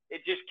then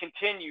it just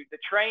continued. The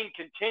train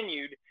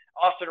continued.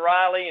 Austin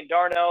Riley and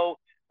d'Arnaud,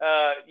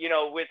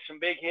 with some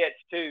big hits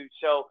too.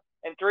 So,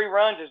 and 3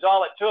 runs is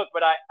all it took.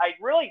 But I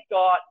really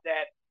thought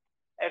that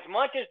as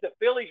much as the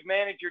Phillies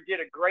manager did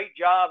a great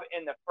job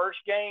in the first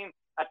game,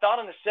 I thought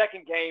in the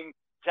second game,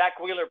 Zach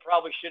Wheeler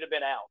probably should have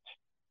been out.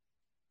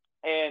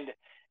 And,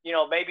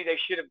 maybe they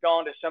should have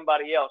gone to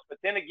somebody else. But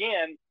then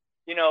again,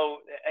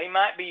 they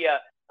might be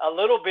a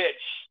little bit,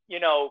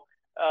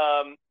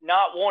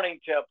 not wanting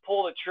to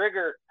pull the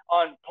trigger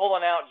on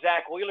pulling out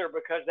Zach Wheeler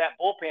because that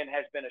bullpen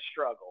has been a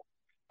struggle.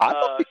 I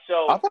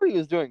thought he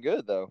was doing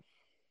good, though.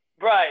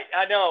 Right,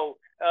 I know.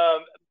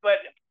 But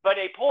but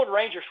they pulled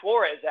Ranger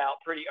Suarez out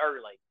pretty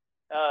early,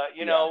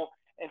 you know,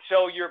 and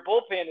so your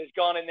bullpen has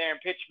gone in there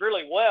and pitched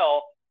really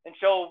well. And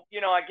so,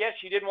 you know, I guess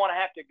you didn't want to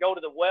have to go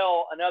to the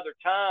well another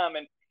time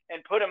and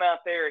put him out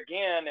there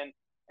again.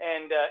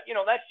 And you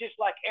know, that's just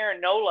like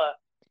Aaron Nola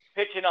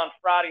pitching on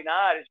Friday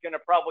night is going to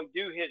probably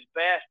do his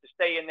best to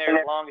stay in there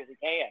as long as he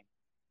can.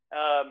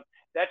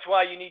 That's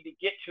why you need to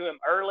get to him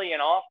early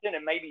and often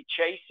and maybe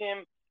chase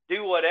him,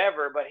 do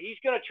whatever, but he's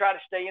going to try to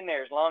stay in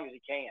there as long as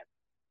he can.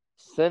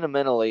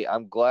 Sentimentally,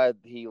 I'm glad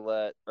he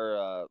let,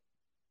 I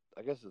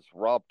guess it's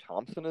Rob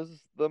Thompson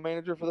is the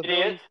manager for the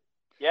Phillies. Is.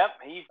 Yep,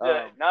 he's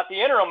not the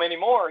interim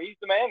anymore. He's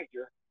the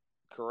manager.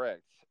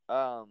 Correct.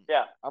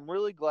 Yeah. I'm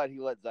really glad he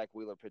let Zach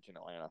Wheeler pitch in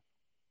Atlanta.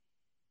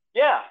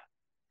 Yeah.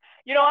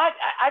 You know, I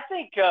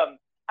think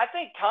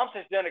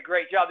Thompson's done a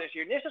great job this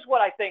year. And this is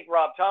what I think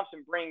Rob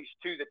Thompson brings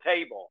to the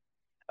table.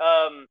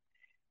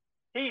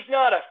 He's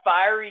not a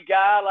fiery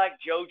guy like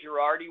Joe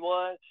Girardi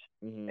was.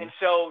 Mm-hmm. And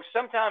so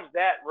sometimes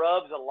that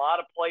rubs a lot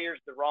of players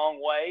the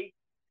wrong way.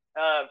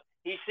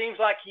 He seems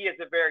like he is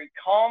a very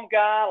calm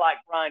guy like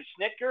Brian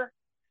Snitker.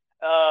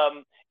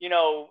 You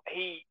know,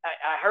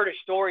 I heard a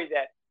story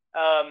that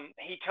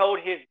he told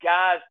his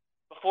guys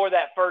before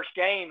that first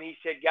game, he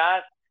said,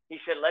 guys,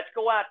 let's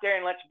go out there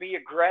and let's be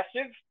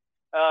aggressive.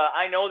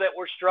 I know that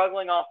we're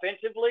struggling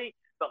offensively,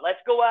 but let's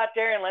go out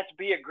there and let's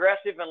be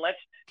aggressive and let's,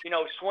 you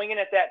know, swinging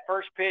at that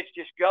first pitch,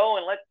 just go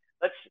and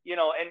let's, you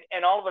know,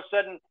 and all of a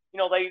sudden, you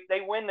know,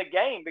 they win the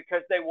game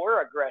because they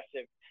were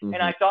aggressive. Mm-hmm.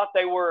 And I thought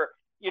they were,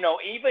 you know,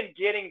 even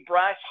getting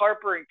Bryce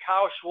Harper and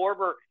Kyle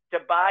Schwarber to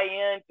buy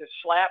in to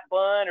slap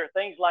bunt or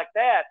things like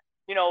that,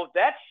 you know,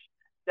 that's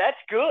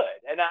good.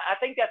 And I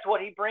think that's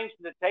what he brings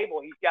to the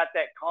table. He's got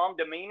that calm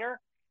demeanor.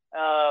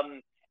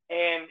 And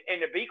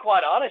to be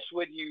quite honest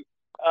with you,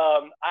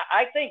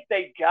 I think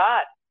they've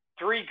got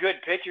three good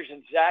pitchers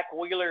in Zach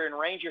Wheeler and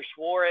Ranger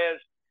Suarez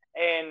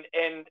and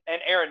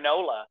Aaron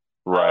Nola.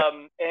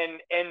 Right.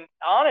 And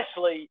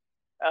honestly,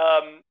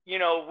 you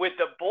know, with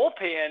the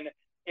bullpen,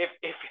 if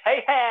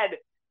they had,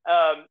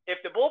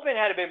 if the bullpen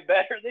had been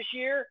better this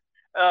year,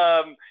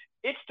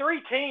 it's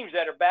three teams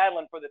that are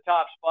battling for the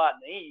top spot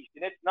in the East,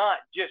 and it's not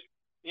just,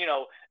 you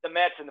know, the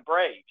Mets and the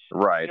Braves.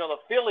 Right. You know, the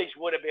Phillies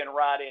would have been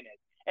right in it,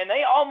 and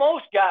they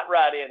almost got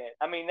right in it.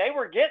 I mean, they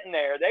were getting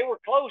there. They were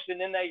close,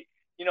 and then they,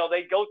 you know,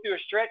 they go through a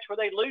stretch where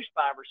they lose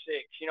 5 or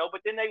 6, you know,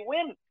 but then they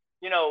win.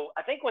 You know,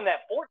 I think when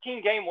that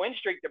 14-game win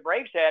streak the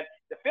Braves had,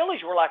 the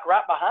Phillies were like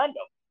right behind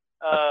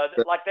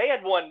them. Like they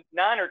had won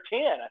 9 or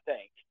 10, I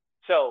think.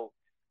 So,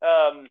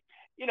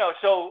 you know,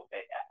 so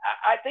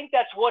I think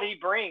that's what he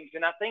brings.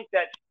 And I think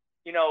that's,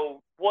 you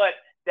know, what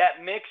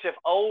that mix of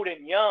old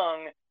and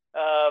young,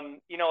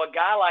 you know, a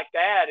guy like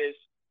that is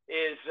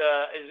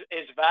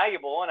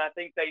valuable. And I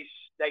think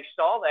they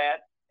saw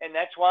that, and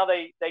that's why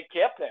they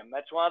kept him.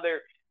 That's why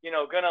they're, you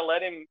know, going to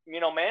let him, you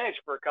know, manage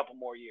for a couple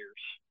more years.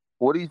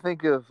 What do you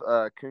think of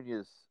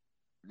Cunha's?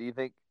 Do you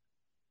think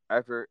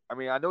after? I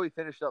mean, I know he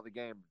finished out the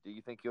game. Do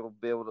you think he'll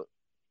be able to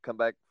come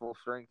back full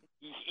strength?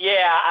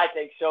 Yeah, I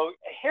think so.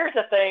 Here's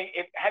the thing: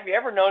 have you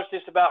ever noticed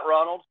this about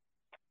Ronald?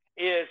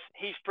 Is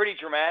he's pretty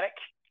dramatic.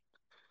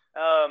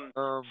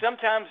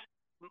 Sometimes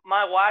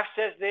my wife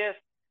says this.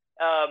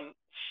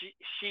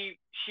 She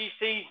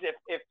sees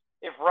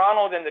if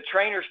Ronald and the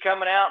trainer's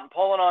coming out and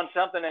pulling on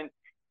something, and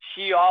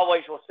she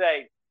always will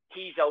say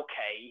he's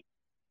okay.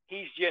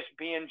 He's just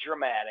being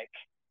dramatic,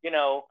 you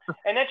know,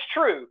 and that's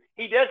true.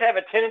 He does have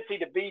a tendency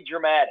to be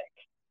dramatic,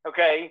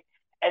 okay?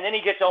 And then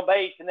he gets on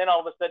base, and then all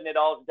of a sudden it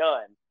all's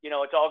done. You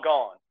know, it's all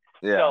gone.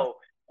 Yeah. So,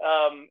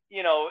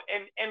 you know,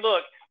 and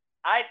look,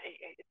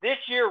 this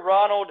year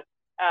Ronald,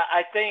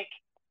 I think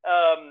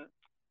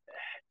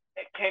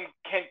can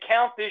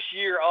count this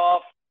year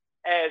off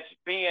as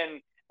being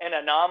an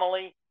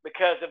anomaly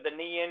because of the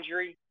knee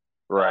injury.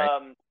 Right.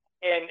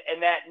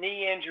 And that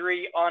knee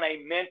injury on a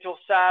mental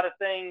side of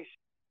things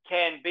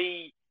can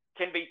be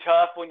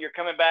tough when you're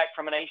coming back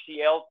from an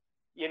ACL,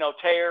 you know,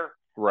 tear,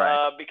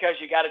 right? Because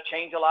you got to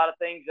change a lot of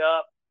things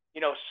up.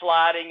 You know,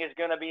 sliding is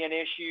going to be an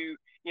issue.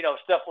 You know,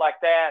 stuff like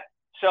that.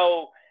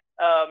 So,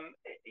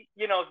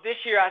 you know, this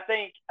year I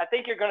think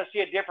you're going to see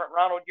a different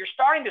Ronald. You're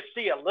starting to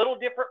see a little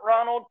different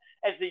Ronald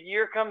as the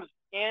year comes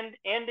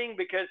ending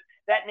because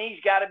that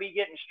knee's got to be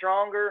getting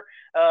stronger.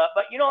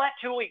 But you know, that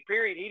 2-week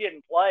period he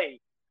didn't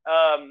play.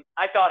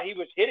 I thought he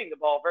was hitting the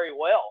ball very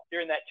well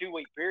during that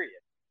 2-week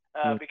period.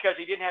 Because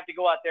he didn't have to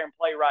go out there and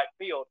play right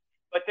field.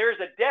 But there's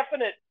a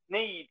definite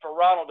need for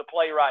Ronald to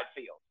play right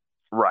field.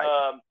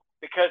 Right.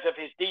 Because of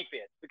his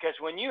defense. Because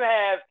when you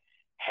have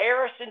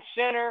Harris in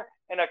center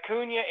and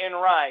Acuna in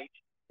right,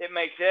 it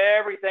makes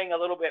everything a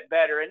little bit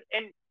better.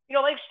 And you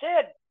know, they've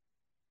said,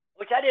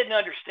 which I didn't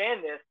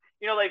understand this,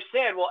 you know, they've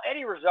said, well,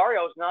 Eddie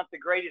Rosario is not the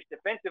greatest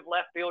defensive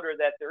left fielder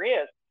that there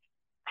is.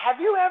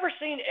 Have you ever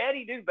seen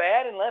Eddie do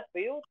bad in left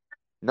field?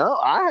 No,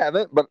 I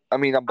haven't. But, I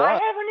mean, I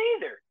haven't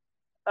either.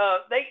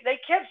 They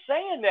kept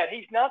saying that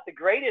he's not the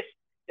greatest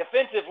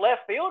defensive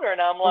left fielder,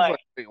 and I'm like,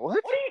 what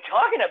are you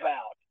talking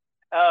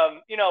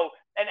about? You know,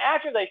 and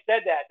after they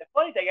said that, the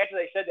funny thing, after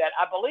they said that,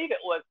 I believe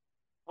it was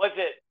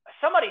it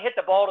somebody hit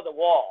the ball to the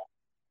wall,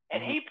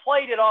 and he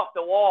played it off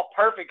the wall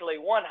perfectly,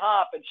 one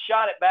hop, and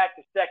shot it back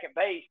to second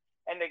base,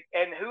 and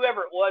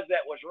whoever it was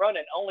that was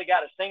running only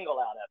got a single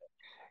out of it.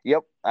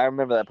 Yep, I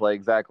remember that play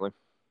exactly.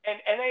 And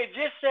they had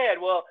just said,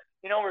 well,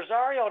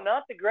 Rosario,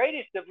 not the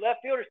greatest of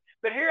left fielders,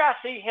 but here I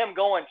see him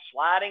going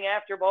sliding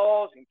after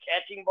balls and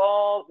catching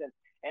balls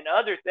and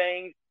other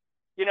things,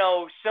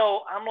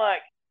 so I'm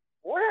like,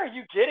 where are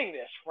you getting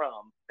this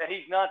from, that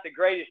he's not the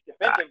greatest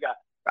defensive guy?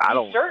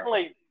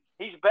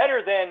 He's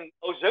better than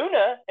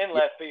Ozuna in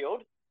left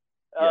field,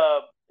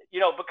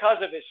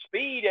 because of his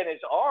speed and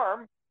his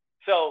arm.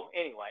 So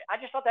anyway, I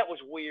just thought that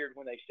was weird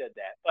when they said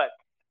that.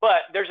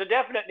 But there's a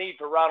definite need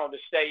for Ronald to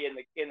stay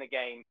in the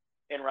game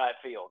in right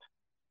field.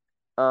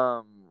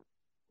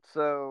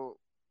 So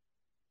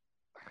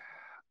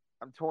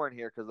I'm torn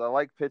here because I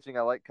like pitching.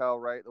 I like Kyle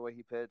Wright the way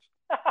he pitched.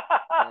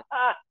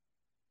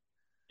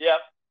 Yep.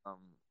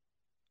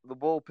 The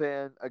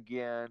bullpen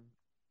again.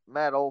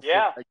 Matt Olson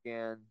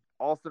again.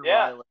 Austin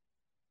Riley.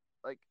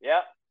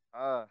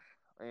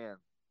 Man,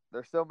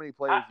 there's so many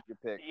players you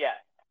could pick. Yeah.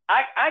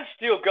 I'd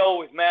still go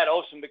with Matt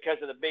Olson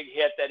because of the big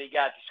hit that he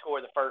got to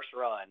score the first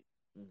run.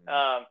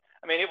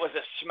 It was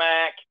a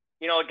smack.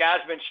 A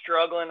guy's been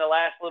struggling the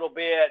last little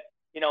bit.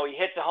 He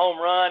hits a home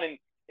run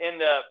in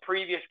the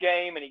previous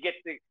game, and he gets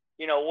the,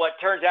 what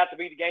turns out to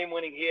be the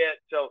game-winning hit.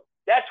 So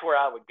that's where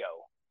I would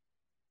go.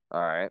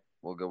 All right,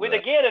 we'll go with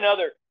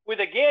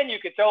again. You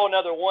could throw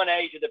another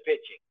 1A to the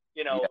pitching.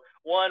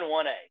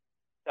 1A.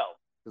 So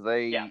because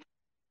they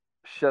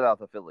shut out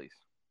the Phillies.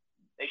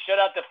 They shut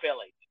out the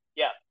Phillies.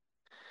 Yeah.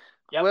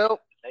 Yep, well,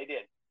 they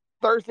did.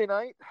 Thursday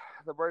night,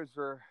 the Braves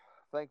were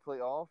thankfully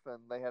off, and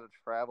they had a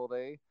travel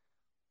day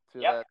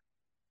to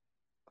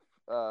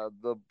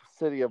the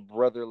city of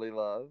brotherly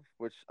love,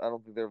 which I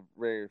don't think they're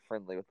very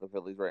friendly with the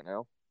Phillies right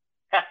now.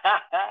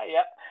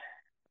 Yep.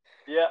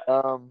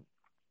 Yeah.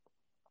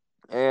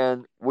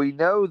 And we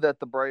know that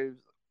the Braves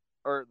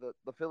or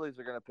the Phillies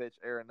are going to pitch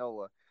Aaron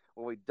Nola.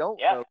 Well, we don't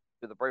know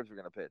who the Braves are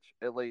going to pitch.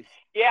 At least,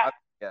 yeah.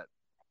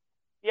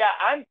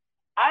 I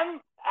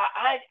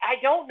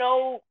don't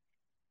know.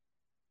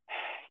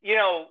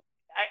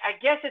 I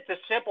guess it's a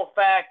simple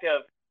fact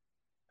of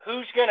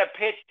who's going to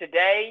pitch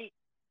today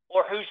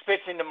or who's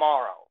pitching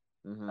tomorrow.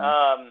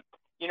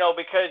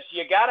 Because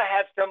you got to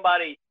have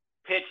somebody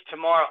pitch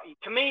tomorrow.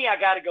 To me, I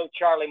got to go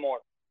Charlie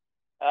Morton.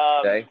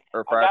 Okay,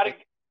 or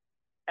Friday.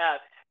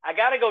 I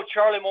got to go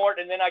Charlie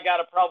Morton, and then I got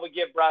to probably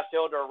give Bryce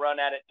Elder a run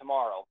at it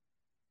tomorrow.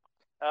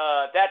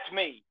 That's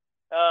me.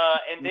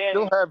 And you then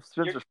still have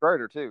Spencer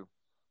Strider too.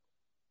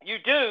 You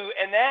do,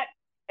 and I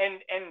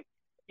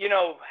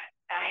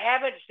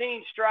haven't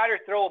seen Strider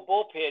throw a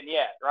bullpen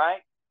yet,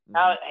 right? He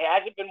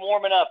hasn't been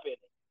warming up in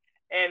it,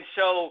 and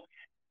so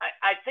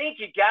I think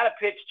you got to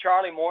pitch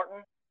Charlie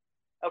Morton,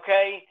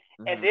 okay?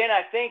 And then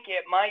I think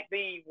it might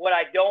be what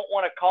I don't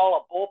want to call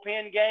a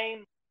bullpen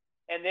game.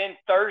 And then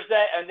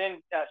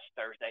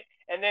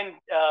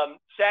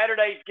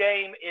Saturday's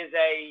game is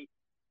a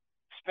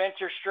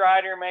Spencer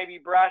Strider, maybe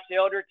Bryce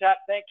Elder type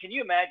thing. Can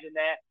you imagine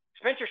that?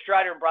 Spencer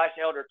Strider and Bryce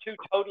Elder, two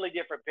totally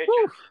different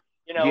pitchers.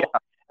 Can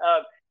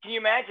you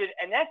imagine?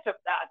 And that's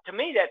to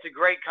me, that's a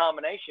great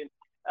combination.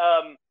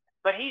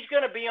 But he's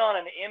going to be on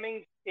an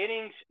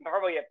innings,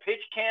 probably a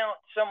pitch count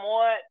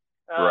somewhat.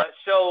 Right.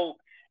 So,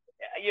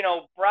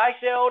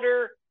 Bryce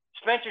Elder,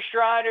 Spencer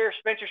Strider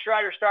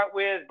start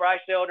with,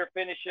 Bryce Elder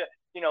finish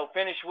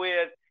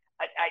with.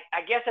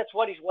 I guess that's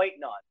what he's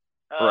waiting on.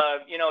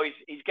 Right.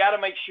 He's got to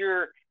make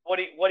sure what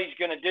he's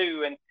going to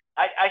do. And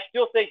I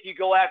still think you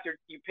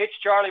pitch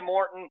Charlie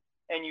Morton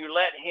and you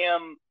let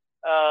him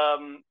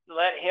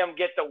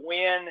get the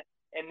win,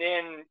 and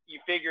then you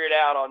figure it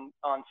out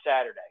on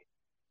Saturday.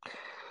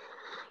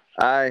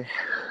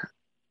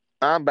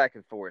 I'm back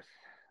and forth.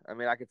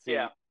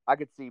 I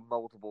could see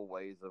multiple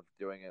ways of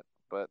doing it,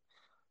 but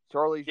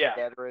Charlie's your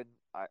veteran.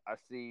 I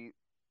see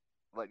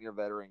letting your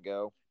veteran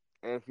go.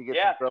 And if he gets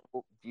in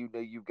trouble, if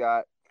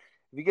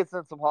he gets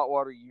in some hot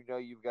water,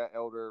 you've got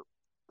Elder,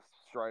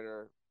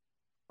 Strider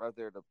right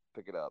there to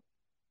pick it up.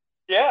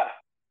 Yeah.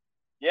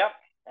 Yep.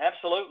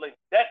 Absolutely.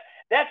 That's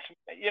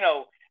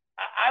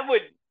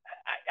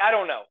I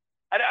don't know.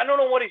 I don't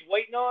know what he's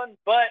waiting on,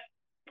 but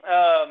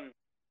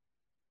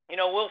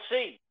we'll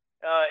see.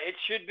 It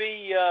should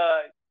be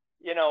I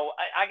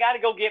got to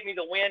go get me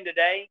the win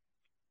today.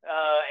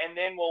 And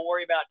then we'll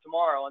worry about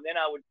tomorrow. And then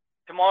I would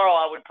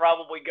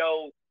probably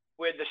go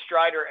with the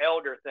Strider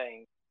Elder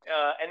thing.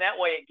 And that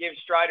way it gives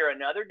Strider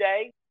another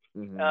day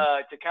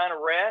to kind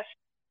of rest.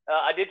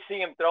 I did see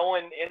him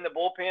throwing in the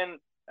bullpen,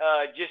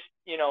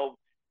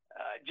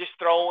 just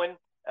throwing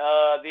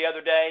the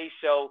other day.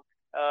 So,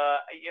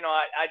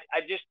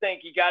 I just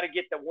think you got to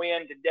get the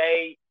win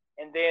today,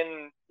 and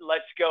then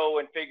let's go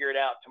and figure it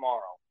out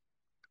tomorrow.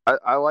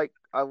 I like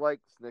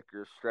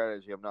Snicker's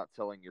strategy. I'm not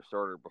telling your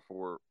starter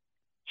before.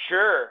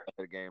 Sure.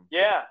 The game.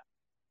 Yeah.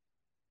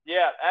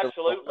 Yeah,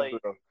 absolutely.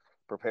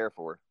 Prepare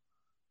for.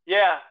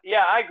 Yeah,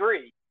 I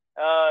agree.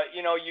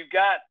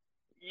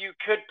 You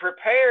could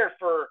prepare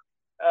for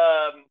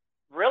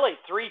really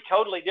three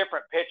totally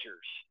different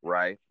pitchers.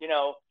 Right.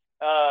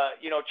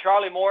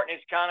 Charlie Morton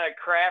is kind of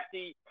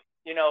crafty.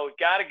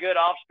 Got a good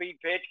off-speed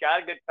pitch,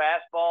 got a good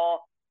fastball.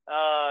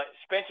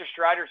 Spencer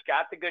Strider's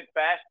got the good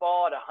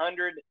fastball at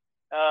 100.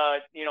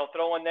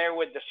 Throwing there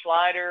with the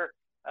slider.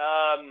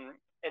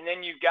 And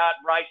then you've got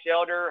Bryce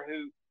Elder,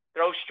 who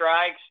throws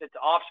strikes. It's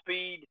off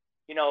speed.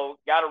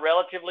 Got a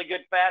relatively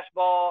good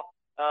fastball,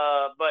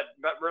 but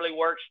really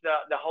works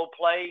the whole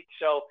plate.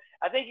 So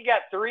I think you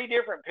got three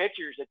different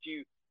pitchers that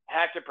you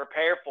have to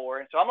prepare for.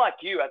 And so I'm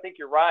like you. I think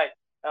you're right.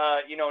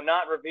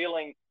 Not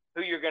revealing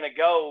who you're going to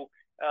go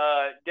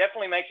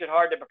definitely makes it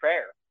hard to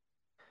prepare.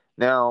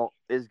 Now,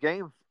 if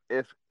Game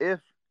 5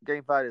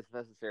 is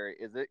necessary,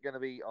 is it going to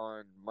be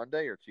on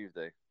Monday or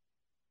Tuesday?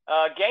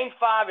 Game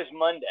 5 is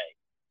Monday.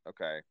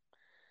 Okay.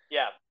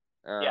 Yeah.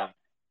 Yeah.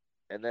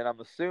 And then I'm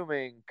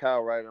assuming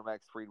Kyle Wright or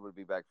Max Fried would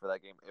be back for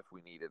that game if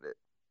we needed it.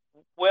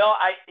 Well,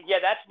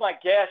 that's my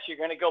guess. You're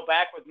going to go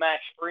back with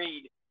Max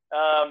Fried.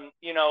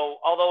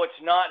 Although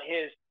it's not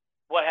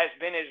what has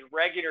been his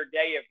regular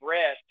day of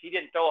rest, he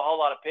didn't throw a whole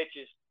lot of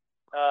pitches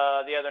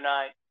the other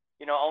night.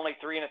 Only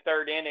 3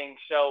 1/3 innings,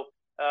 so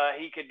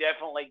he could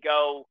definitely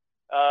go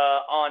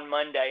on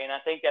Monday. And I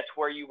think that's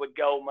where you would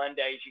go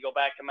Monday. Is you go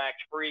back to Max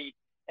Fried,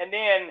 and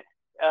then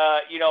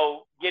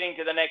getting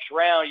to the next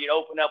round, you'd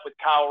open up with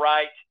Kyle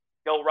Wright,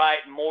 go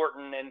Wright and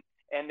Morton,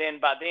 and then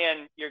by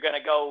then you're going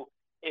to go.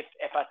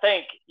 If I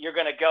think you're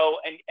going to go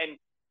and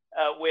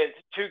with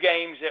 2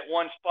 games at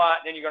one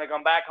spot, then you're going to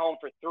come back home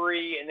for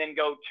 3, and then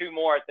go 2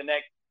 more at the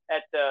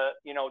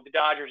the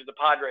Dodgers or the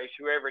Padres,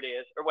 whoever it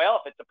is. Or well,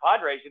 if it's the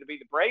Padres, it'll be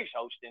the Braves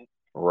hosting.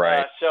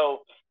 Right.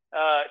 So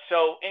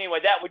anyway,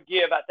 that would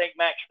give, I think,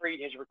 Max Fried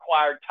his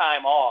required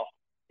time off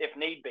if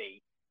need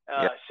be.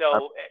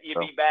 So you'd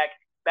be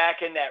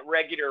back in that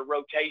regular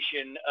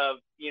rotation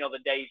of the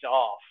days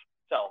off.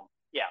 So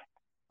yeah.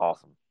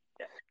 Awesome.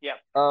 Yeah.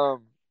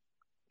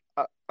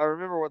 I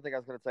remember one thing I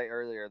was going to say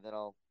earlier, and then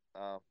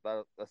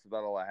that's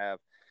about all I have.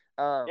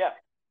 Yeah.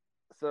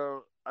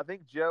 So I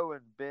think Joe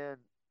and Ben,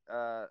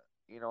 on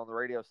the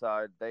radio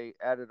side, they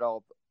added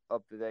all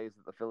up the days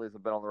that the Phillies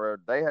have been on the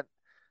road. They had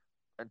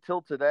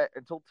until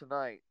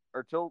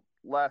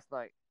last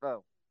night.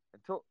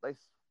 Until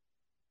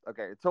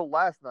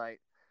last night,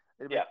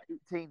 it had been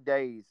 18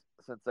 days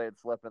since they had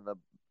slept in the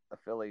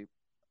Philly,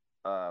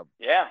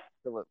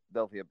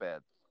 Philadelphia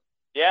bed.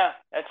 Yeah,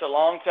 that's a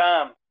long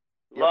time.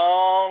 Yep.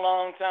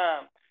 Long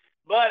time.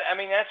 But, I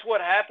mean, that's what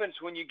happens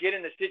when you get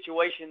in the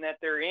situation that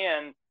they're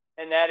in,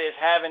 and that is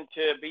having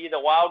to be the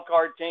wild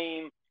card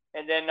team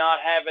and then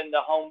not having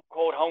the home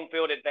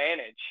field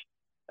advantage.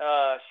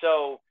 But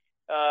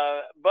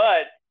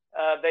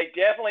they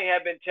definitely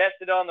have been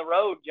tested on the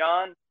road,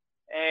 John.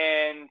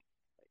 And,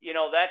 you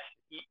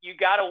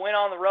got to win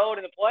on the road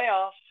in the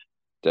playoffs.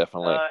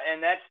 Definitely.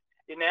 And that's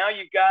now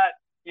you've got,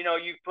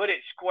 you've put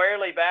it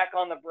squarely back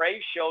on the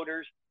Braves'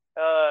 shoulders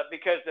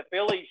because the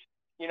Phillies,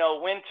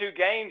 win 2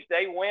 games,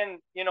 they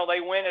win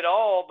it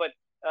all. But,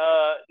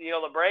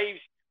 the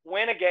Braves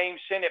win a game,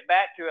 send it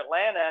back to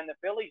Atlanta, and the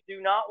Phillies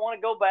do not want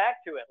to go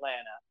back to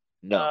Atlanta.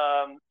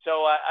 No.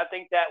 So I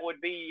think that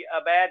would be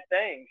a bad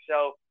thing.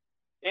 So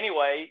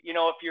anyway,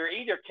 if you're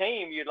either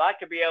team, you'd like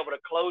to be able to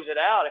close it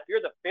out. If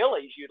you're the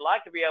Phillies, you'd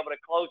like to be able to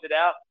close it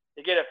out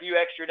to get a few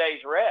extra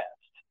days rest.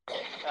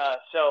 Because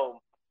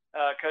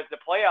the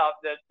playoff,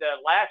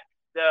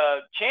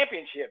 the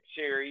championship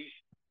series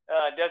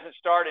doesn't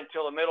start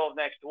until the middle of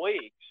next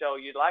week. So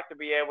you'd like to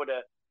be able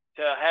to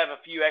have a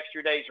few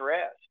extra days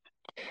rest.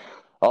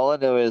 All I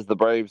know is the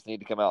Braves need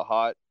to come out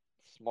hot,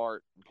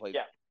 smart, and play.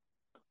 Yeah.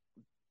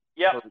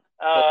 Yep.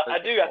 I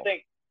do. I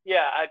think.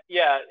 Yeah.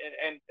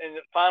 And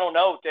the final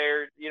note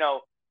there,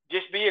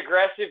 just be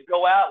aggressive,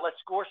 go out, let's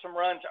score some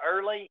runs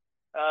early,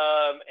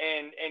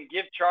 and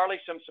give Charlie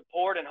some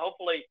support, and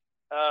hopefully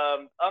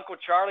Uncle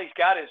Charlie's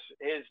got his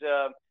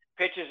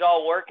pitches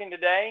all working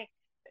today,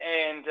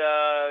 and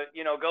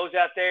goes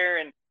out there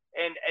and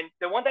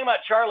the one thing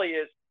about Charlie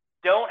is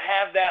don't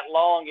have that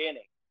long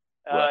inning.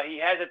 Right. He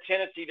has a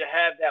tendency to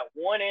have that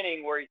one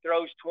inning where he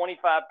throws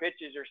 25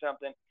 pitches or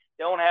something.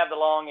 Don't have the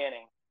long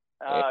inning.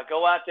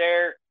 Go out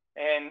there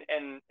and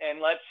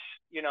let's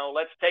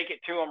take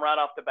it to him right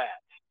off the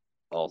bat.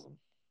 Awesome.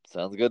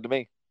 Sounds good to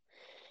me.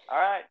 All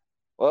right.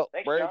 Well,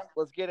 thanks, Braves, John.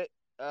 let's get it.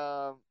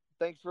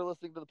 Thanks for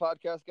listening to the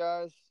podcast,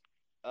 guys.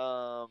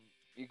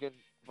 You can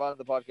find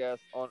the podcast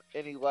on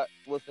any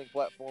listening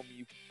platform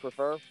you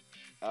prefer.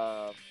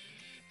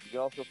 You can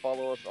also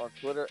follow us on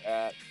Twitter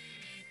at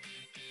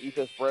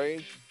Ethos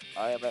Braves.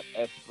 I am at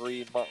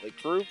S3 Motley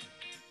Crew.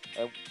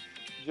 And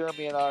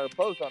Jeremy and I are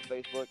both on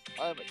Facebook.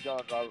 I am at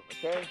John Robert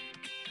McKay.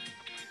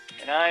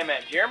 And I am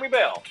at Jeremy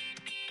Bell.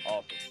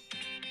 Awesome.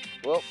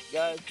 Well,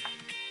 guys,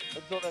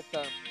 until next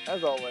time,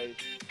 as always,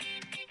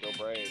 go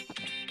Braves.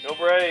 Go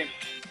Braves.